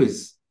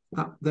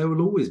that there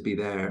will always be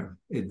there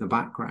in the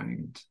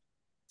background.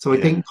 So I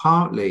Yeah. think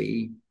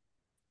partly,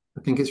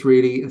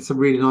 it's a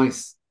really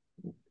nice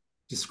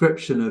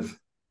description of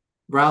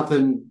rather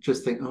than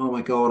just think, oh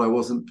my God, I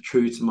wasn't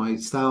true to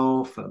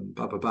myself and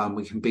blah blah blah, and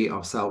we can beat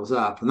ourselves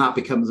up. And that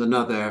becomes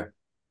another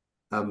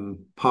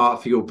part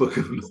of your book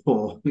of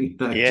law, just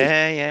Yeah.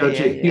 Yeah. Yeah.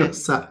 judging Yeah.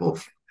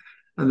 yourself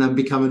and then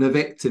becoming a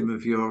victim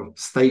of your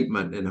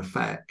statement in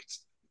effect.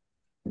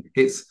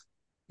 It's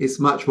it's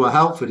much more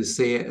helpful to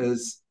see it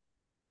as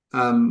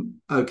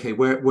okay,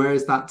 where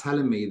is that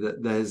telling me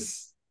that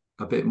there's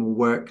a bit more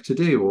work to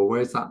do, or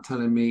where is that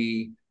telling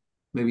me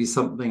maybe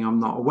something I'm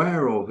not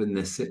aware of in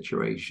this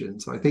situation?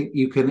 So I think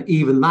you can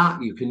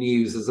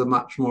use as a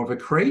much more of a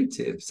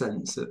creative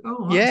sense of,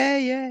 oh, Yeah.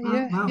 Yeah.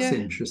 Yeah. that's Yeah.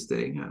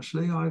 interesting.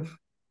 Actually,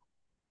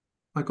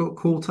 I got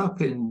caught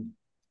up in,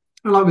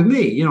 and like with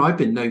me, I've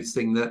been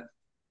noticing that,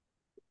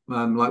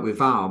 like with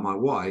Val, my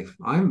wife,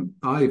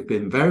 I've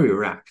been very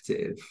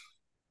reactive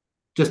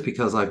just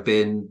because I've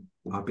been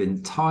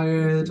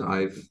tired.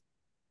 I've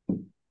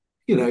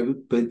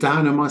been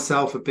down on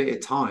myself a bit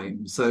of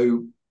time.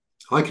 So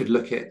I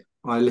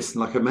listen,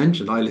 like I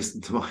mentioned, I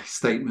listen to my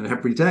statement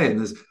every day, and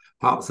there's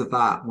parts of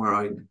that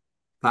where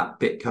that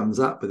bit comes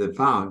up with a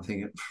vow. I'm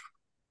thinking,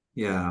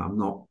 yeah, I'm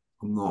not,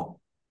 I'm not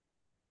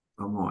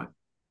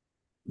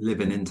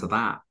living into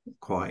that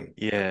quite at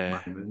the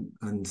Yeah. moment.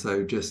 And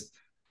so just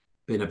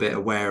been a bit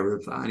aware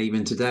of that. And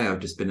even today, I've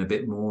just been a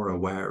bit more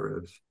aware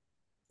of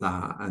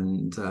that.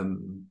 And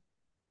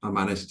I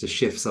managed to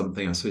shift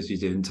something I'm supposed to be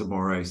doing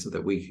tomorrow so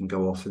that we can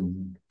go off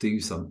and do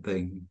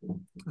something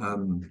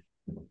um,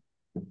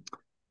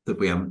 that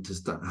we haven't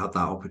just had that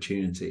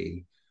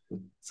opportunity.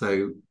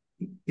 So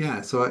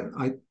yeah, so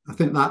I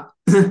think that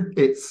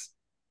it's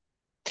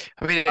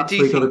I mean, I that's do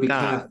where you got to think be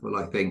that. careful.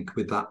 I think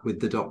with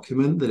the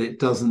document that it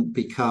doesn't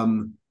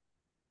become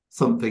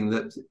something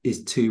that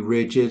is too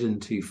rigid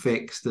and too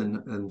fixed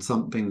and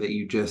something that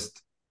you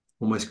just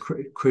almost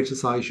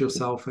criticize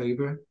yourself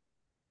over.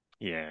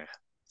 Yeah.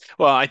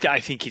 Well, I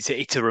think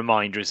it's a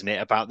reminder, isn't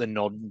it, about the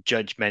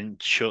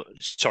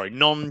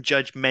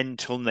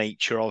non-judgmental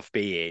nature of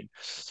being.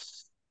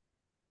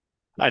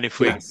 And if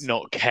we're Yes.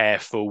 not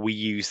careful, we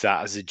use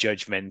that as a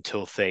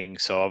judgmental thing.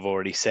 So I've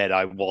already said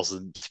I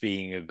wasn't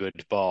being a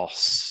good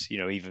boss.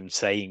 Even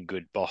saying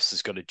good boss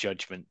has got a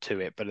judgment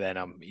to it. But then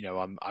I'm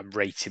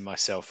rating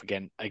myself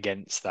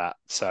against that.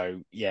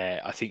 So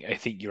yeah, I think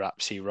you're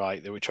absolutely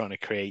right that we're trying to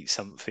create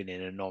something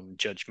in a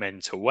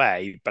non-judgmental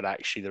way, but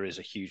actually there is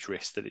a huge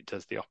risk that it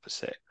does the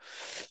opposite.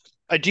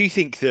 I do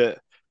think that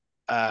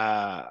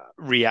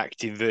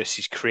reacting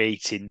versus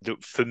creating,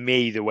 for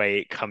me the way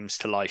it comes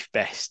to life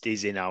best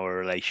is in our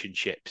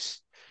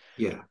relationships,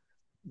 Yeah.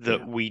 that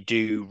Yeah. we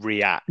do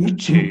react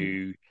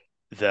to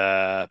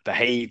the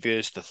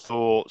behaviors, the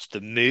thoughts,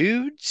 the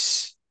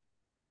moods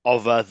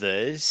of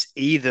others,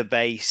 either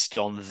based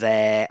on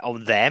them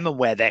and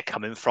where they're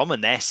coming from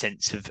and their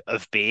sense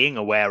of being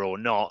aware or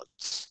not,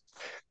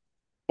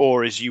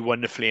 or as you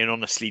wonderfully and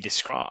honestly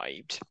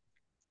described,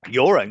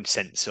 your own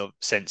sense of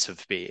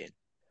being.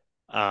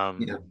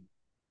 Um, Yeah.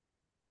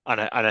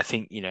 and I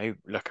think,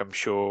 look, I'm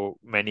sure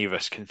many of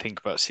us can think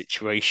about a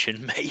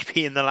situation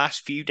maybe in the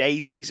last few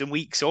days and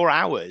weeks or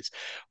hours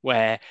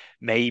where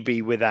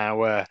maybe with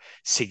our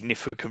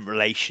significant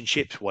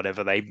relationships,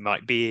 whatever they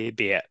might be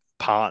it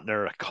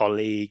partner, a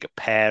colleague, a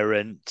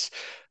parent,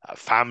 a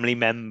family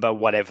member,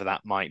 whatever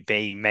that might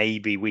be,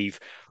 maybe we've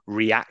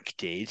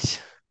reacted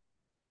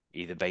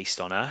either based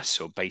on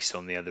us or based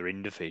on the other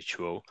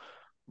individual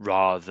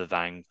rather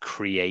than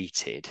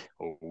created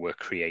or were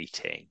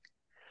creating.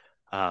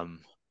 Um,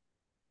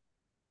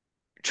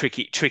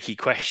 tricky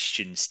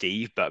question,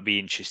 Steve, but I'd be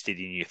interested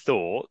in your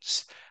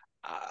thoughts.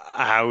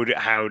 How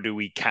do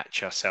we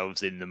catch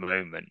ourselves in the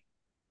moment?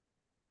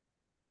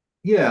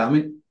 Yeah, I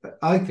mean,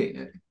 I think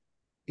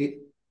it,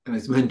 and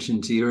it's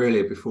mentioned to you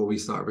earlier before we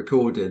started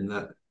recording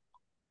that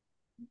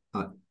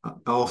I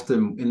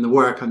often in the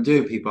work I'm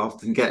doing, people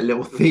often get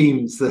little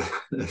themes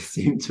that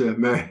seem to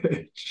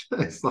emerge.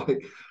 It's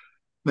like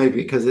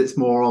maybe because it's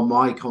more on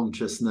my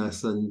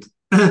consciousness, and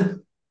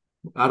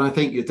I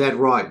think you're dead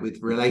right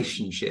with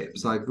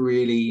relationships. I've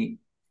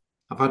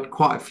had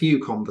quite a few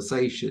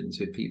conversations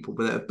with people,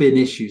 but there have been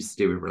issues to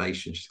do with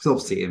relationships,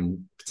 because obviously,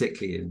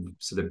 particularly in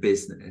sort of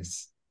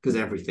business, because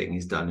everything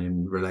is done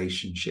in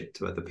relationship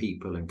to other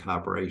people and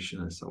collaboration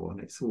and so on.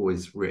 It's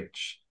always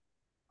rich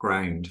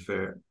ground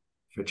for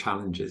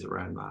challenges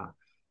around that.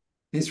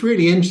 It's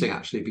really interesting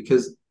actually,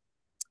 because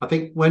I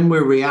think when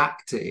we're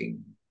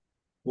reacting,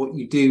 what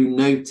you do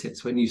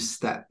notice when you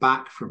step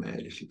back from it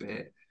a little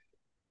bit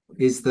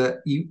is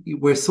that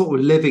we're sort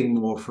of living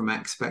more from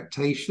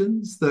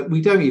expectations that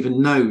we don't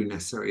even know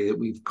necessarily that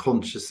we've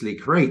consciously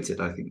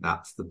created. I think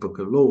that's the book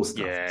of law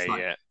stuff. Yeah, It's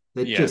like yeah,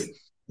 they yeah. just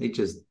they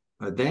just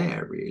are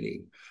there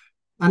really.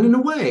 And in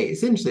a way,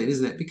 it's interesting,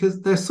 isn't it?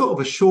 Because they're sort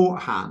of a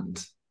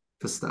shorthand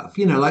for stuff,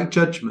 like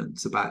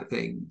judgments about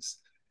things.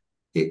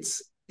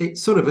 It's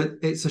sort of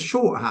it's a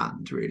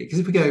shorthand really. Because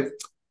if we go,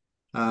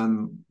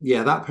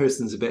 yeah, that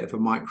person's a bit of a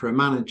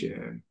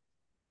micromanager,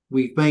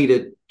 we've made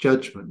a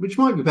judgment, which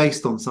might be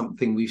based on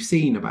something we've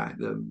seen about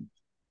them,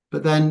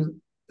 but then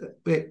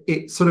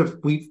it sort of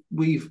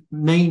we've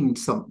named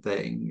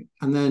something,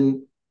 and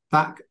then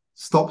that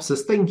stops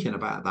us thinking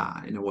about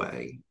that in a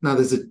way. Now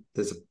there's a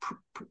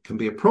can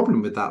be a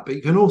problem with that, but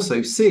you can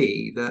also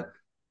see that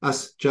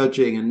us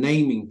judging and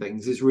naming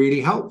things is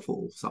really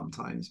helpful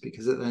sometimes,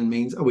 because it then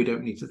means, oh, we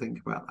don't need to think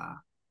about that.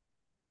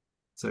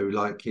 So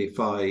like if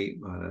I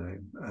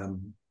don't know,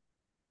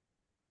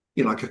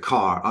 like a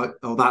car.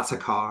 Oh, that's a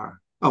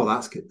car. Oh,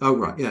 that's good. Oh,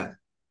 right, yeah.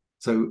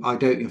 So I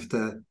don't have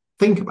to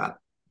think about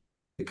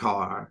the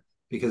car,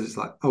 because it's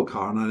like, oh,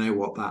 car, and I know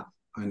what that,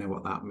 I know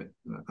what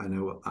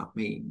that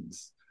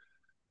means.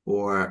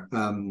 Or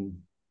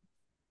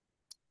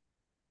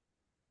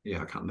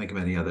yeah, I can't think of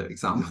any other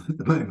example at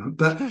the moment,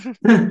 but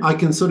I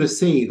can sort of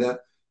see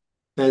that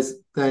there's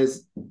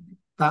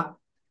that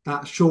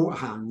that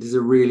shorthand is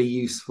a really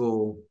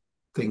useful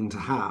thing to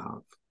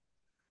have.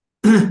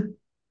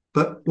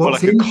 But Or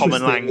what's like a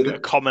interesting with a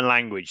it, common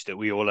language that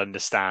we all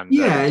understand that,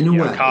 yeah, in a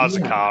a way, car's a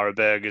yeah. car, a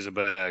burger's a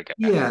burger.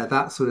 Yeah,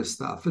 that sort of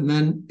stuff. And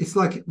then it's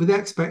like with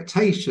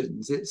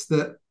expectations, it's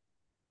that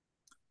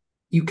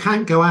you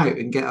can't go out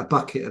and get a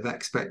bucket of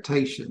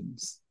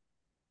expectations.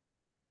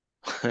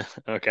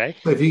 Okay.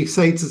 So if you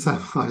say to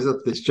someone, I was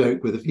up this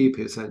joke with a few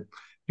people said,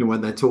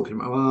 when they're talking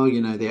about, well,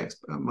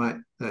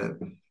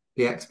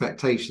 the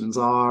expectations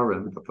are,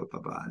 and blah, blah, blah,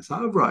 blah. It's like,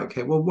 oh, right,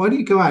 okay, well, why don't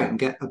you go out and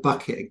get a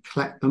bucket and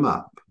collect them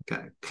up?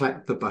 Okay,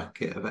 collect the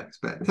bucket of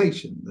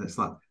expectation. It's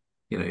like,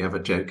 you have a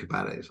joke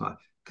about it. It's like,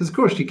 because of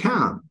course you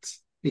can't,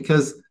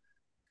 because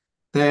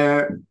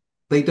they're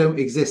they don't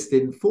exist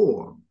in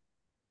form.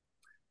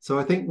 So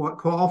I think what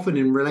quite often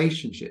in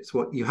relationships,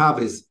 what you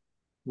have is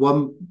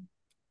one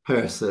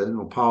person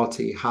or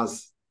party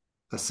has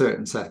a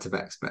certain set of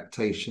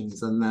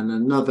expectations, and then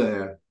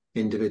another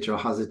individual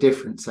has a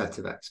different set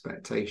of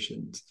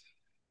expectations.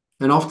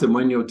 And often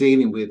when you're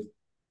dealing with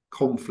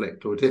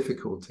conflict or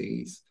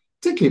difficulties,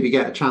 particularly if you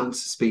get a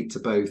chance to speak to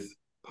both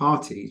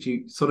parties,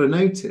 you sort of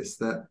notice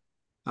that,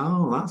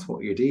 oh, that's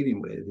what you're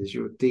dealing with, is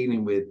you're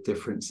dealing with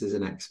differences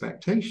in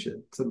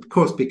expectations. And of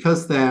course,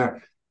 because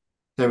they're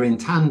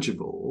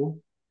intangible,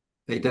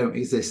 they don't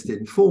exist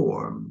in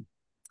form.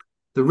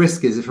 The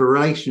risk is if a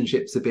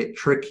relationship's a bit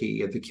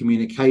tricky, if the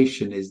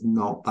communication is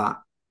not that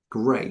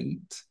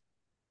great,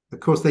 of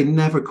course, they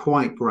never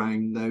quite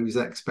ground those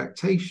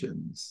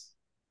expectations,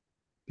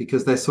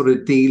 because they're sort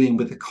of dealing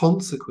with the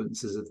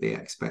consequences of the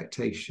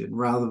expectation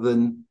rather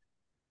than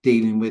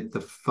dealing with the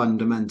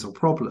fundamental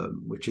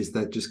problem, which is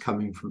they're just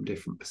coming from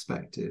different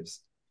perspectives.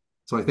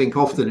 So I think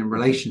often in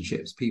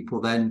relationships, people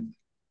then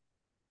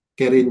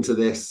get into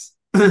this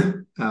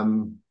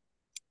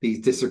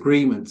these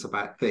disagreements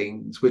about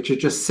things which are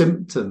just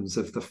symptoms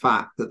of the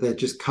fact that they're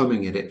just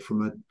coming at it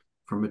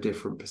from a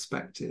different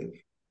perspective.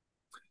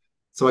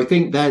 So I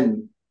think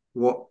then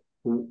what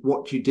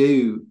you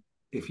do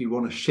if you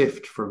want to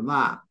shift from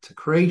that to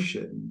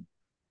creation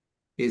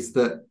is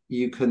that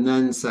you can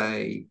then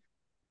say,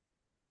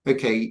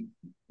 okay,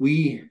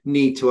 we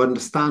need to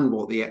understand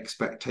what the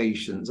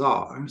expectations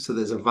are. So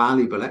there's a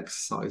valuable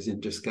exercise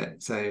in just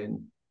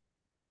saying,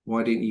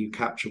 why don't you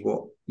capture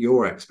what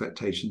your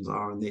expectations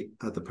are, and the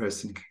other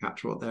person can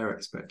capture what their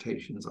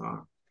expectations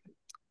are.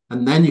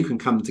 And then you can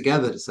come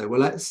together to say, well,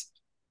 let's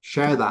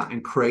share that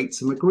and create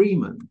some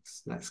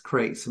agreements. Let's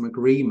create some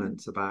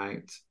agreements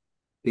about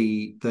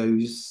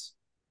those.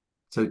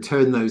 So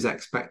turn those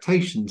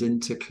expectations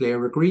into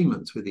clear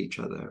agreements with each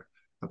other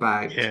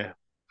about Yeah.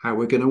 how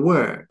we're going to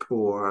work,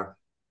 or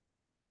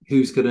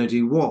who's going to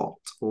do what,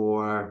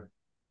 or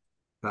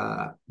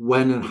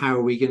when and how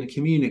are we going to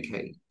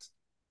communicate.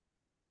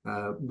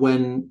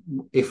 When,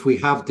 if we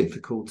have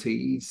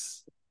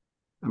difficulties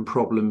and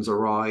problems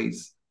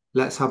arise,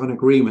 let's have an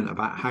agreement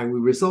about how we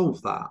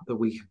resolve that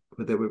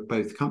we're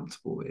both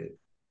comfortable with.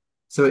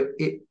 So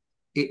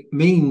it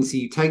means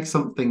you take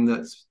something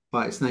that's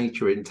by its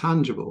nature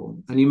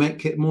intangible and you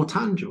make it more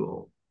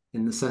tangible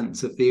in the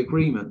sense of the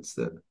agreements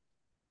that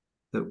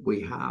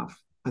we have,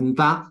 and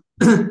that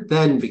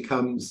then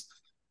becomes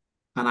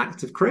an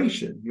act of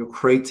creation. You're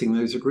creating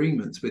those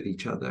agreements with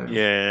each other,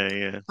 Yeah,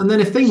 yeah. and then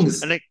if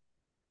things And it,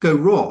 go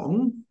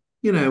wrong,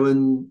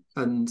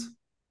 and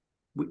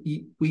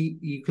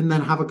you can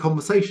then have a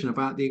conversation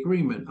about the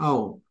agreement.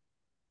 Oh,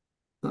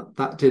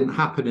 that didn't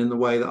happen in the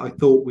way that I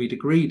thought we'd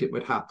agreed it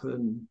would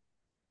happen.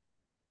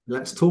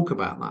 Let's talk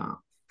about that.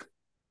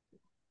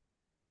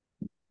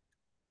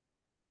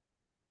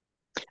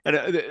 and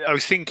I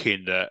was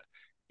thinking that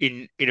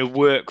in a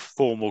work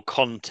formal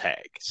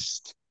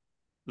context,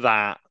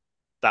 that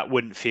that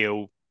wouldn't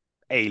feel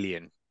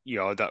alien.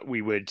 That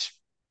we would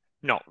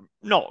not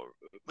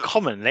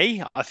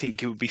commonly. I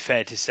think it would be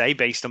fair to say,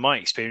 based on my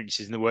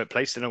experiences in the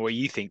workplace, I don't know what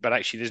you think, but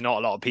actually, there's not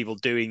a lot of people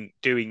doing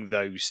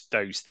those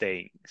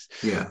things.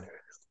 Yeah,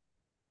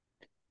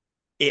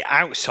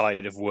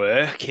 Outside of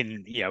work,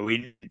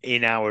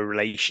 in our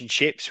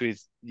relationships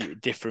with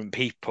different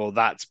people,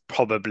 that's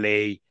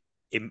probably,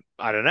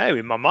 I don't know,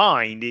 in my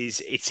mind,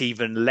 is it's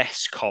even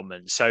less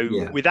common. So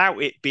yeah.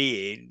 without it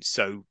being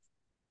so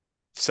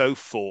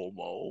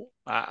formal,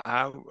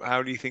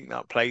 how do you think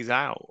that plays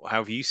out?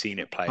 How have you seen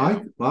it play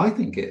out? I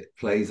think it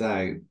plays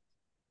out.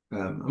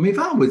 I mean,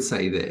 Val would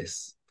say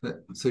this.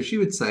 So she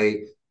would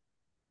say,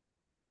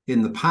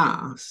 in the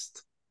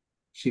past,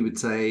 she would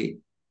say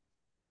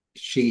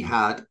she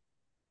had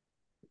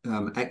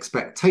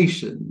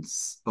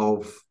expectations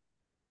of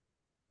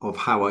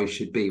how I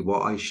should be,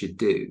 what I should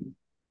do,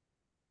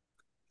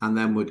 and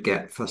then would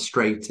get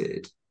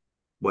frustrated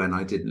when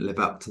I didn't live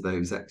up to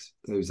those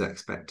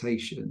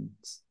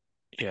expectations.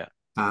 Yeah,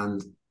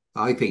 And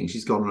I think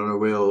she's gone on a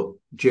real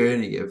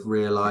journey of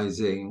realize,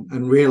 and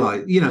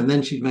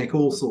then she'd make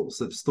all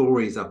sorts of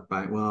stories up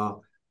about,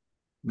 well,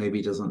 maybe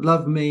he doesn't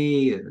love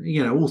me,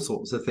 and all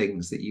sorts of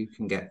things that you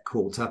can get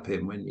caught up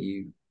in when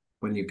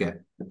you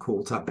get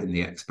caught up in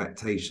the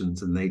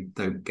expectations and they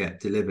don't get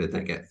delivered,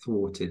 they get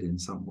thwarted in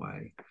some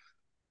way.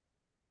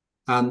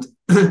 And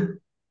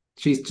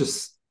she's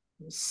just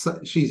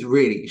she's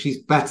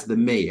better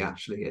than me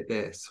actually at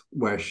this,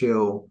 where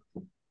she'll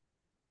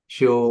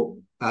she'll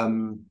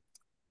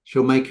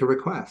make a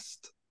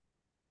request.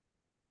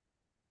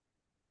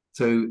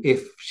 So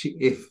if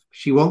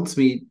she wants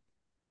me,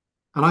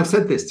 and I've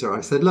said this to her,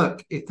 I said,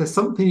 look, if there's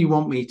something you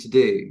want me to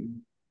do,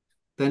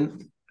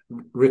 then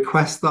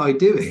request that I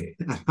do it,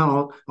 and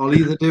I'll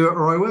either do it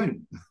or I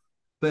won't.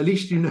 But at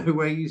least you know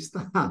where you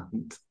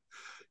stand.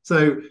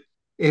 So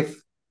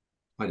if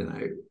I don't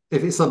know,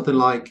 if it's something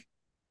like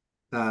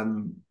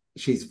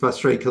she's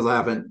frustrated because I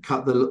haven't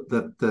cut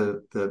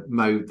the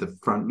mowed the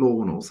front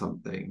lawn or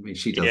something. I mean,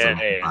 she does a yeah, lot of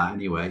yeah. that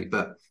anyway.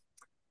 But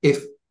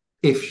if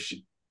if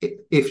she,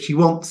 if she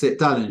wants it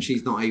done and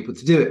she's not able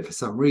to do it for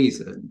some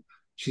reason,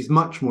 she's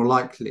much more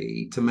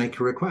likely to make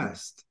a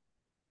request.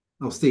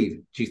 Oh,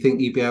 Steve, do you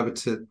think you'd be able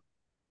to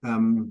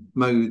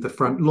mow the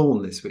front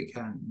lawn this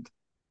weekend?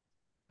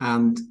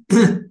 And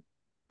and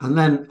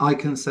then I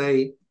can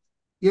say,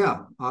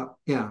 yeah,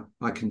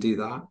 I can do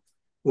that,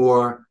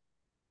 or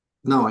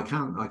no, I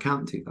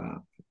can't do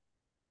that.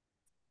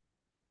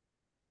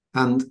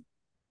 And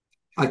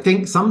I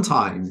think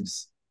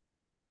sometimes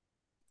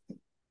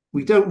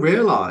we don't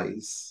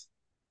realize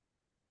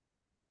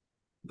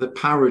the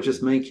power of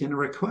just making a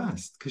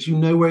request because you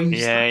know where you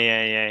stand.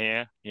 Yeah, yeah, yeah,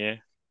 yeah, yeah.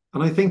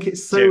 And I think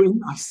it's So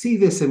I see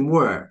this in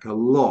work a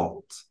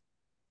lot.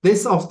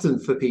 This often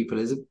for people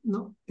is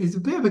a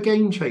bit of a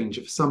game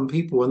changer for some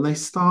people when they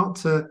start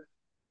to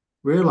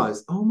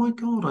realize, oh my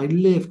God, I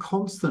live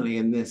constantly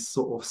in this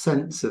sort of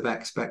sense of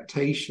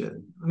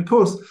expectation. And of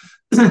course,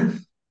 a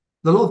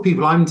lot of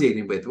people I'm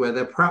dealing with where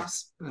they're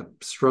perhaps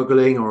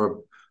struggling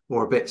or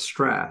a bit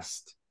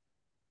stressed,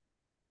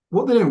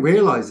 what they don't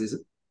realize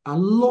is a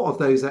lot of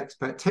those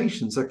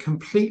expectations are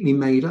completely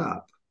made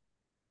up,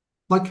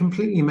 like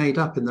completely made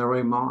up in their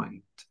own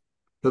mind,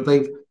 that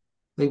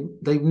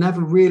they've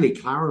never really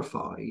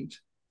clarified.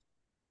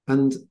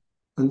 And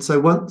so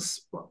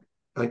once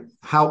I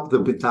help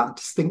them with that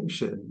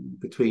distinction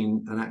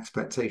between an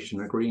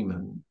expectation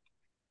agreement,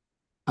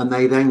 and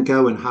they then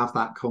go and have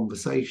that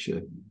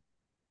conversation,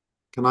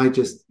 can I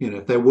just,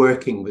 if they're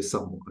working with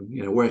someone,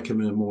 working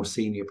with a more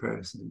senior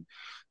person,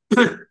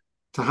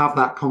 to have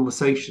that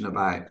conversation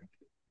about,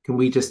 can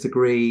we just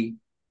agree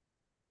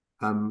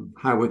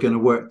how we're going to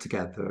work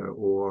together,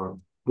 or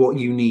what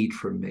you need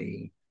from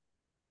me,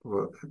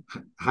 or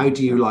how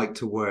do you like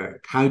to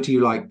work? How do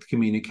you like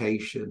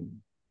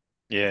communication?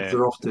 Because Yeah. there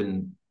are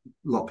often a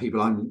lot of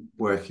people I'm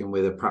working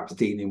with are perhaps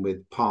dealing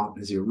with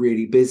partners who are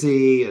really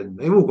busy, and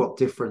they've all got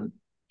different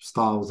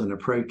styles and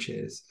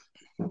approaches,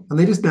 and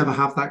they just never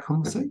have that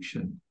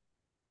conversation.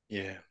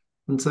 Yeah.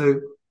 And so,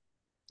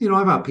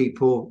 I've had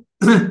people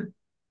that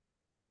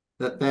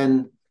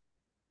then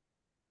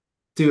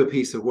do a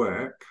piece of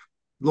work.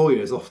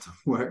 Lawyers often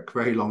work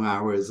very long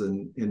hours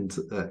and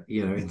into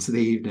the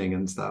evening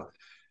and stuff,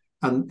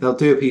 and they'll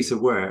do a piece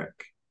of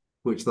work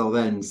which they'll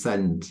then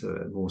send to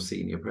a more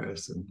senior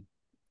person,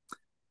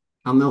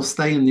 and they'll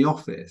stay in the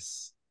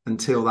office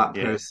until that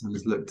Yeah. person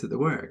has looked at the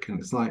work. And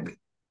it's like,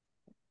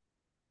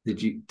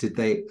 did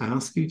they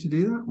ask you to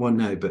do that? Well,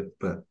 no, but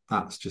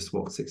that's just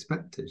what's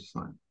expected. It's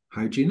like,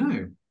 how do you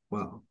know?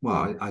 Well,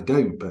 I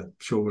don't, but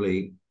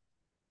surely.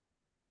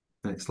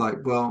 And it's like,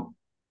 well,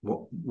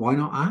 why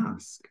not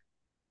ask?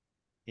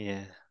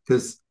 Yeah.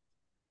 Because,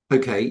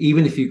 okay,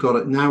 even if you've got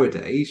it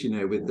nowadays,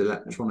 with the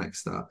electronic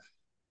stuff,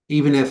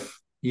 even if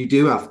you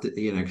do have to,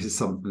 because it's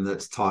something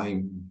that's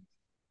time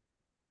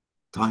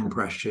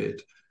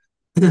pressured,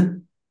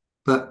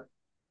 but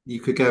you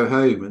could go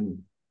home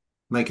and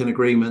make an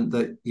agreement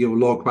that you'll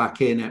log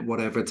back in at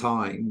whatever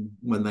time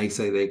when they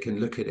say they can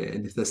look at it,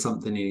 and if there's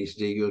something you need to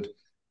do,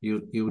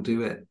 you'll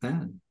do it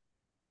then.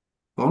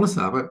 But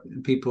honestly, about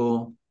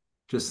people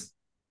just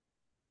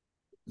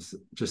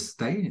just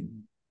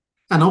staying,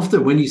 and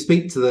often when you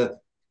speak to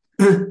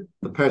the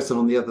person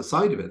on the other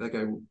side of it, they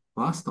go,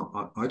 well, that's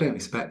not, I don't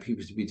expect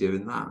people to be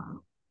doing that.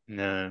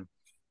 No.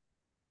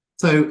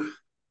 So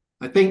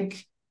I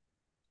think,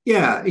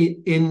 yeah,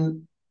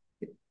 in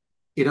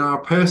our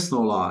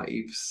personal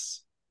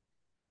lives,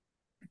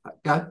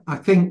 I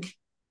think,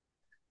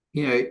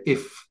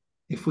 if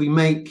we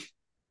make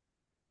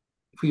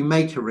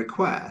a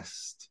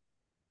request,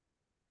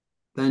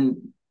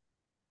 then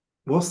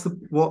what's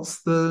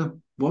the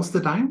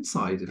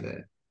downside of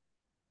it?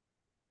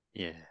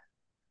 Yeah.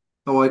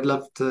 Oh, I'd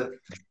love to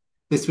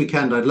this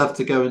weekend. I'd love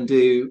to go and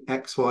do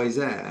X, Y,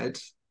 Z.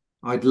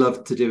 I'd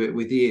love to do it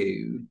with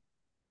you.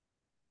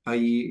 Are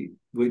you?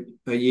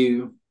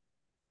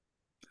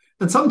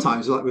 And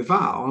sometimes, like with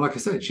Val, like I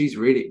said, she's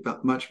really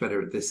much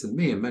better at this than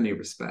me in many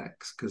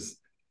respects, because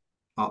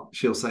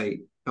she'll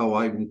say, "Oh,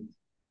 I don't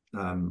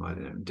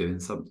know, doing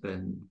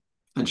something,"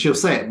 and she'll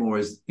say it more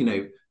as,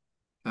 "Yeah,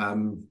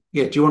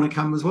 do you want to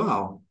come as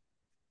well?"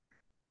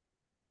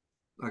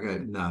 I go,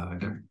 "No, I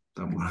don't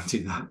want to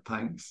do that,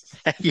 thanks."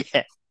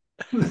 Yeah.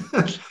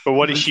 And But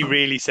what is it's she like,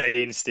 really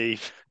saying,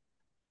 Steve?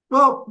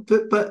 well,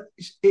 but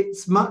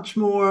it's much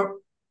more.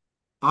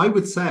 I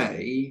would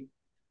say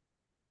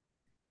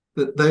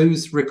that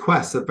those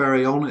requests are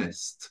very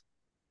honest.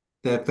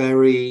 They're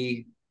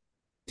very,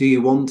 do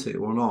you want to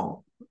or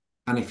not?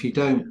 And if you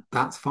Yeah. don't,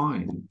 that's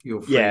fine.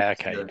 You're free Yeah.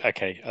 Okay. to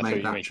Okay. I thought make you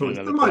were that making choice.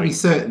 another There might be point.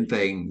 certain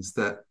things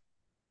that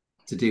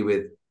to do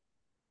with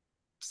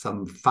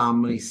some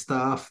family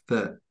stuff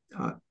that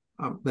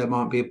there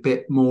might be a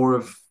bit more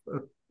of a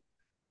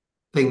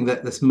thing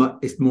that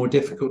it's more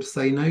difficult to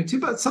say no to.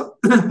 But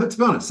but to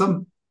be honest,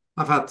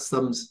 I've had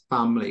some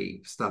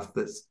family stuff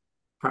that's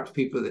perhaps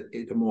people that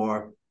are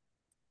more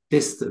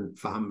distant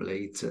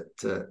family to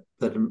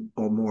that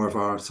are more of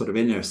our sort of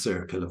inner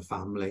circle of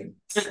family,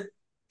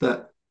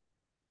 that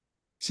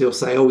she'll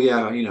say, "Oh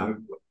yeah,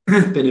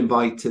 been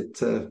invited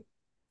to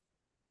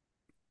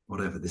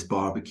whatever, this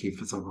barbecue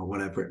for something or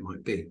whatever it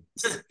might be.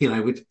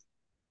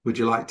 Would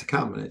you like to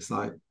come?" And it's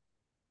like,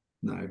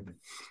 no,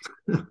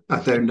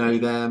 I don't know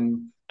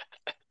them.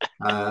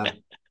 Uh,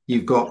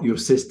 you've got your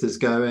sisters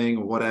going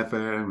or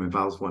whatever. I mean,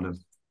 Val's one of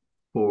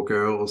four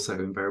girls, so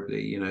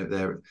invariably,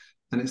 they're,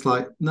 and it's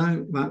like,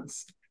 no,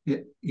 that's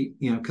it,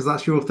 because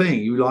that's your thing.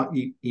 You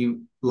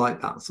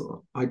like that sort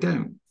of. I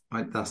don't.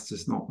 That's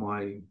just not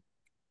my.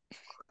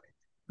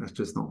 That's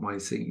just not my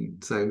scene.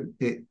 So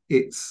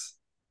it's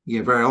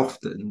very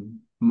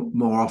often,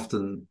 more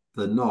often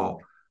than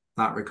not,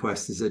 that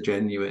request is a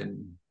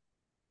genuine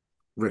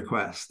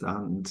request,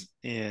 and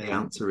the Yeah.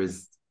 answer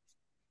is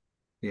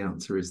the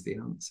answer is the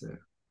answer.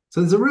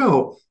 So there's a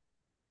real,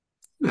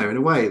 in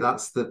a way,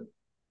 that's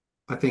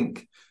I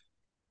think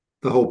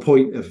the whole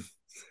point of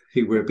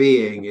who we're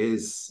being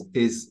is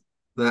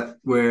that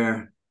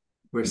we're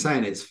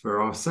saying it's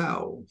for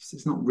ourselves.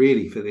 It's not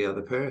really for the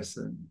other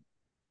person.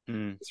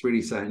 Mm. It's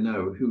really saying,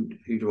 no, who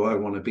do I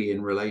want to be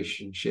in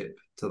relationship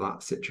to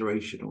that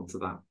situation, or to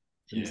that,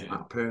 and to Yeah.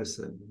 that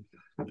person,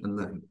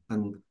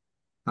 and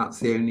that's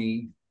the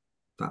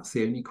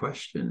only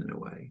question, in a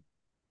way.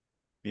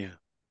 Yeah.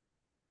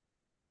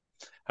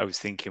 I was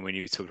thinking when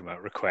you were talking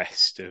about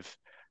request of,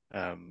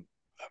 I've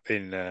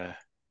been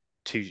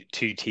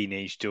two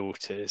teenage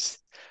daughters,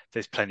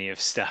 there's plenty of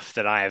stuff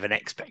that I have an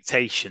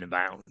expectation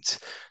about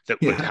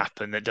that would Yeah.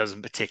 happen that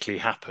doesn't particularly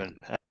happen.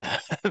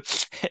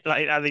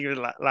 Like I think it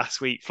was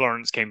last week,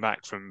 Florence came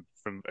back from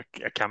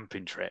a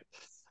camping trip,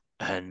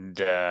 and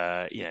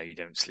you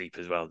don't sleep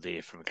as well, do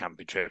you, from a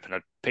camping trip? And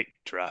I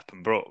picked her up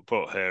and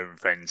brought her and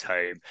friends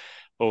home,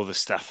 all the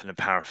stuff and the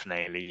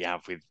paraphernalia you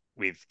have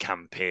with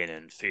camping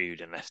and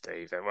food and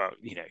leftover. Well,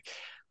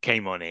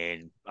 came on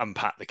in,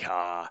 unpacked the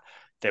car.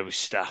 There was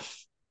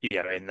stuff,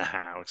 in the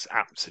house,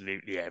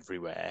 absolutely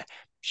everywhere.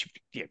 She,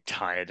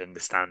 tired,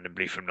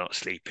 understandably, from not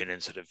sleeping,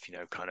 and sort of,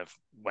 kind of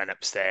went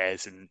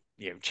upstairs and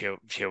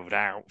chilled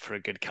out for a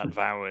good couple of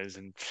hours,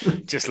 and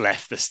just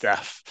left the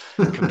stuff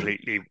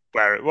completely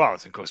where it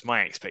was. Of course,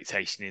 my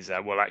expectation is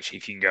that, well, actually,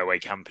 if you can go away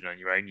camping on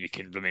your own, you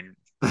can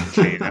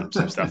clean up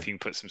some stuff, you can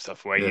put some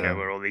stuff away, Yeah.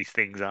 where all these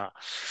things are.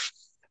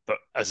 But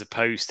as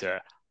opposed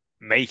to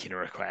making a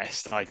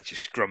request, I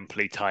just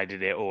grumpily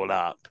tidied it all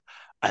up.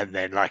 And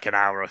then, like an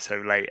hour or so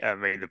later,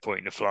 made the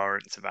point to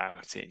Florence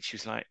about it. And she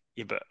was like,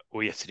 "Yeah, but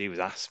all you have to do was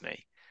ask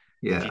me.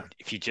 Yeah.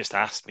 If you just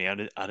asked me,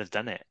 I'd have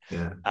done it."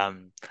 Yeah.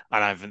 And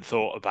I haven't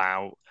thought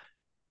about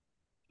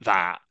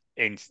that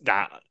in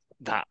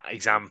that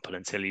example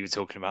until you were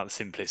talking about the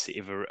simplicity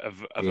of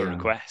a Yeah.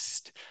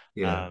 request.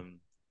 Yeah. Um,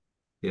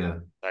 Yeah.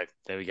 so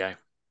there we go.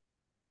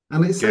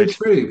 And it's so Good.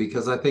 true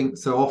because I think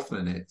so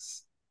often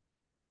it's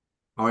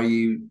are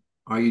you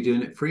are you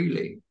doing it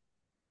freely?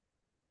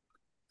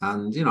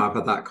 And I've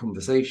had that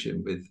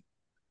conversation with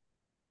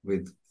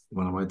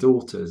one of my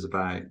daughters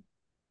about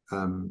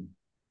um,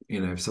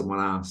 if someone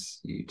asks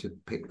you to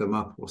pick them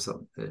up or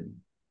something,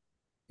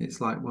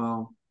 it's like,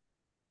 well,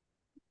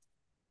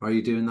 are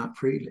you doing that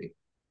freely?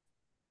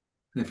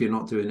 And if you're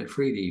not doing it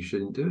freely, you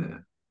shouldn't do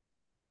it.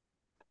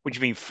 What do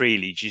you mean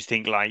freely? Do you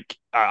think like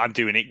I'm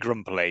doing it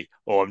grumpily,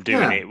 or I'm doing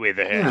Yeah, it with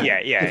a yeah. yeah,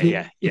 If yeah, you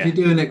yeah, if yeah,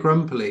 you're doing it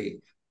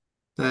grumpily,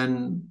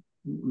 then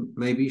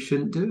maybe you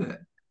shouldn't do it.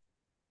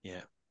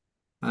 yeah,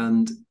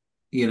 And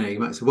you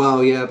might say,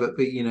 well, yeah, but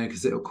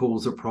because it'll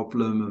cause a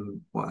problem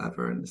and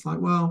whatever. And it's like,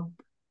 well,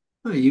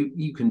 no,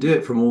 you can do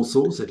it from all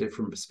sorts of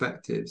different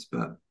perspectives,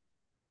 but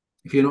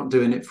if you're not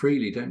doing it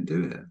freely, don't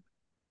do it.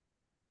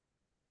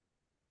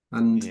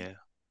 And yeah,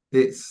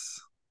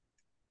 it's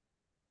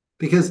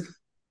because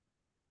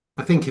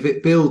I think if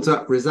it builds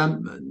up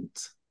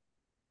resentment,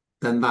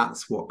 then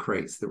that's what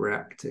creates the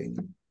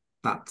reacting.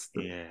 That's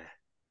the yeah,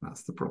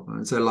 that's the problem.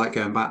 And so, like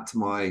going back to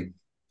my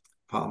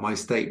part of my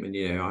statement,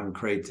 I'm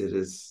created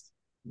as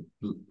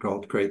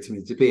God created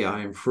me to be.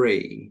 I am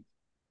free.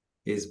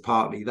 Is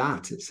partly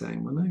that it's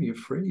saying, well, no, you're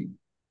free.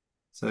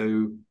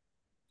 So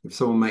if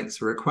someone makes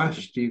a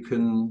request, you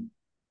can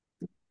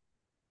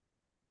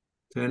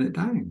turn it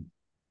down.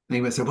 And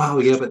you might say,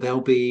 well, yeah, but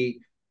there'll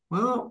be,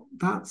 well,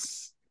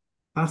 that's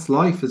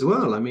life as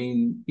well. I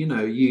mean,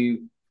 you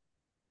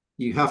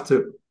have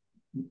to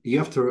you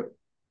have to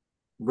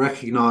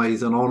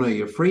recognize and honor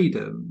your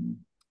freedom,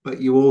 but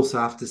you also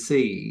have to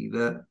see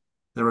that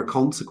there are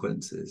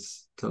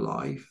consequences to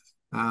life,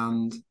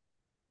 and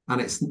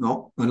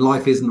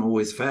life isn't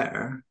always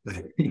fair.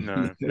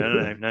 no, no,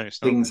 no, no,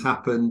 it's not. Things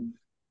happen,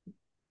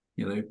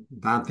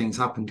 bad things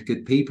happen to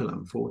good people,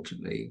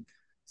 unfortunately.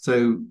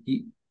 So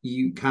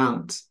you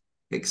can't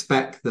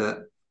expect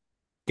that.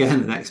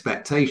 Again, an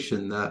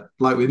expectation that,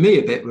 like with me,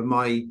 a bit with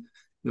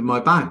my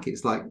back,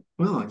 it's like,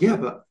 well, yeah,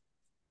 but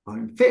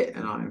I'm fit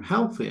and I'm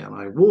healthy and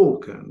I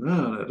walk and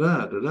da,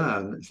 da, da, da,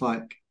 and it's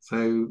like,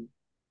 so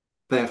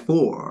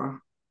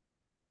therefore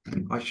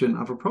I shouldn't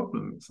have a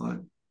problem. It's like,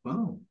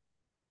 well,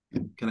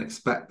 you can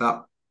expect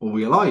that all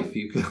your life.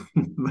 You can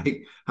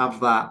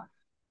have that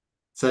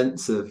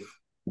sense of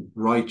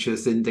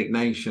righteous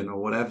indignation or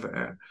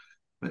whatever.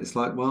 But it's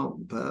like, well,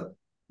 but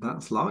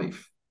that's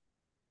life,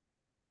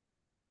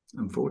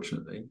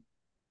 unfortunately.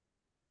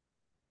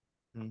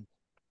 Mm.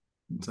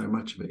 And so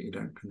much of it you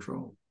don't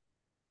control.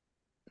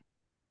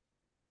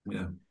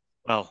 Yeah.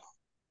 Well,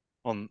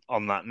 on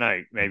that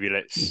note, maybe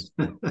let's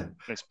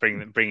bring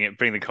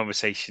the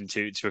conversation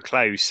to a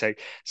close.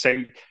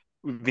 So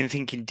we've been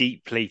thinking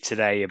deeply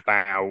today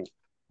about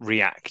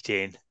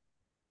reacting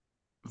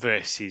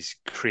versus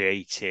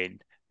creating,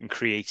 and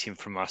creating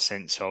from our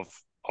sense of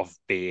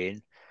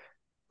being.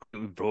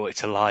 We brought it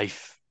to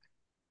life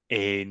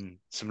in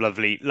some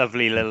lovely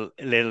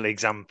little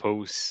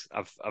examples.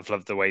 I've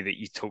loved the way that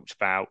you talked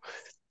about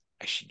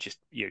actually just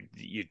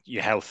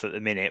your health at the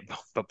minute,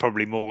 but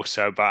probably more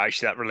so about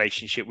actually that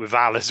relationship with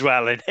Val as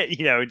well, and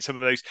and some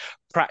of those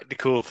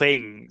practical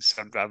things.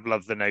 I've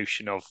loved the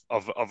notion of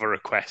a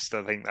request.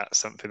 I think that's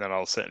something that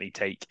I'll certainly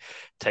take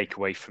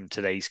away from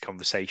today's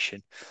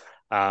conversation.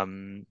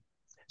 Um,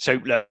 so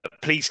look,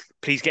 please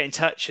get in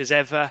touch as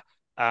ever.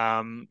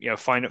 Find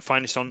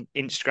us on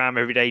Instagram,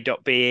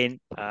 everyday.being.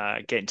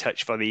 Get in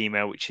touch via the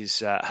email, which is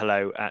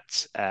hello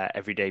at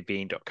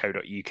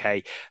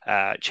everydaybeing.co.uk.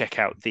 Check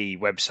out the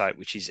website,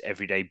 which is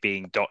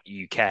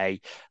everydaybeing.uk,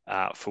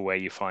 for where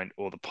you find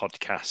all the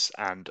podcasts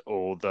and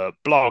all the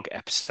blog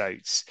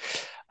episodes.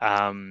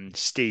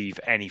 Steve,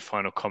 any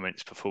final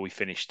comments before we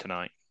finish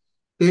tonight?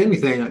 the only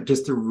thing,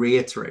 just to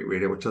reiterate,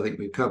 really, which I think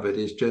we've covered,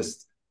 is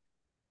just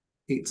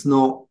it's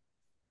not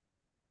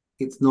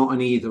it's not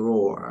an either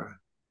or.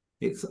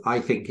 It's I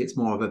think it's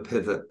more of a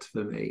pivot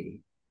for me.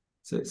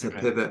 So it's a Okay.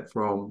 pivot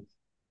from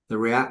the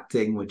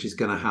reacting, which is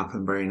going to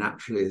happen very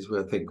naturally, as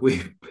I think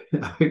we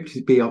hope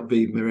to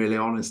be really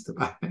honest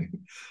about.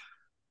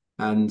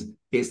 And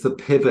it's the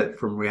pivot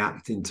from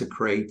reacting to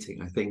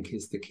creating, I think,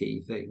 is the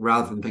key thing.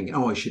 Rather than thinking,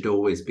 oh, I should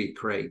always be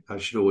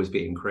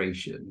in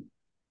creation.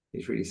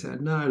 It's really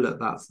said, no, look,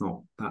 that's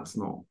not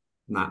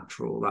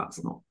natural.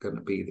 That's not going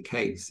to be the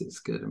case. It's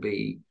going to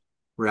be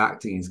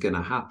reacting is going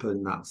to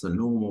happen. That's a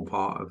normal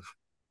part of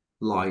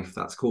life.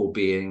 That's called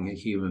being a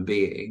human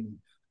being.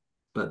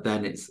 But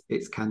then it's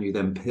can you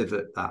then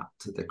pivot that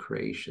to the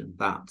creation?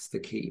 That's the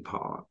key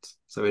part.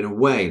 So in a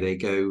way, they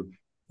go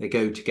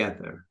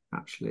together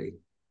actually,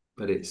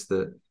 but it's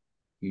that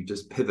you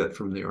just pivot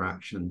from the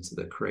reaction to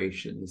the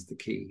creation is the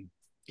key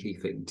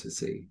thing to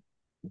see.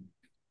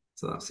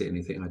 So that's the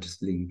only thing I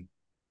just leave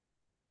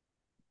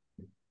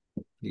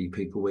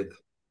people with.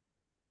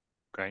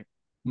 Great.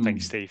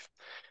 Thanks, Hmm. Steve.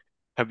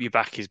 Hope your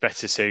back is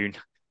better soon.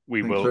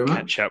 We Thanks will very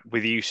catch much. up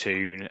with you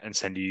soon and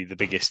send you the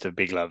biggest of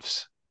big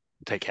loves.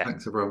 Take care.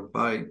 Thanks everyone.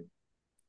 Bye.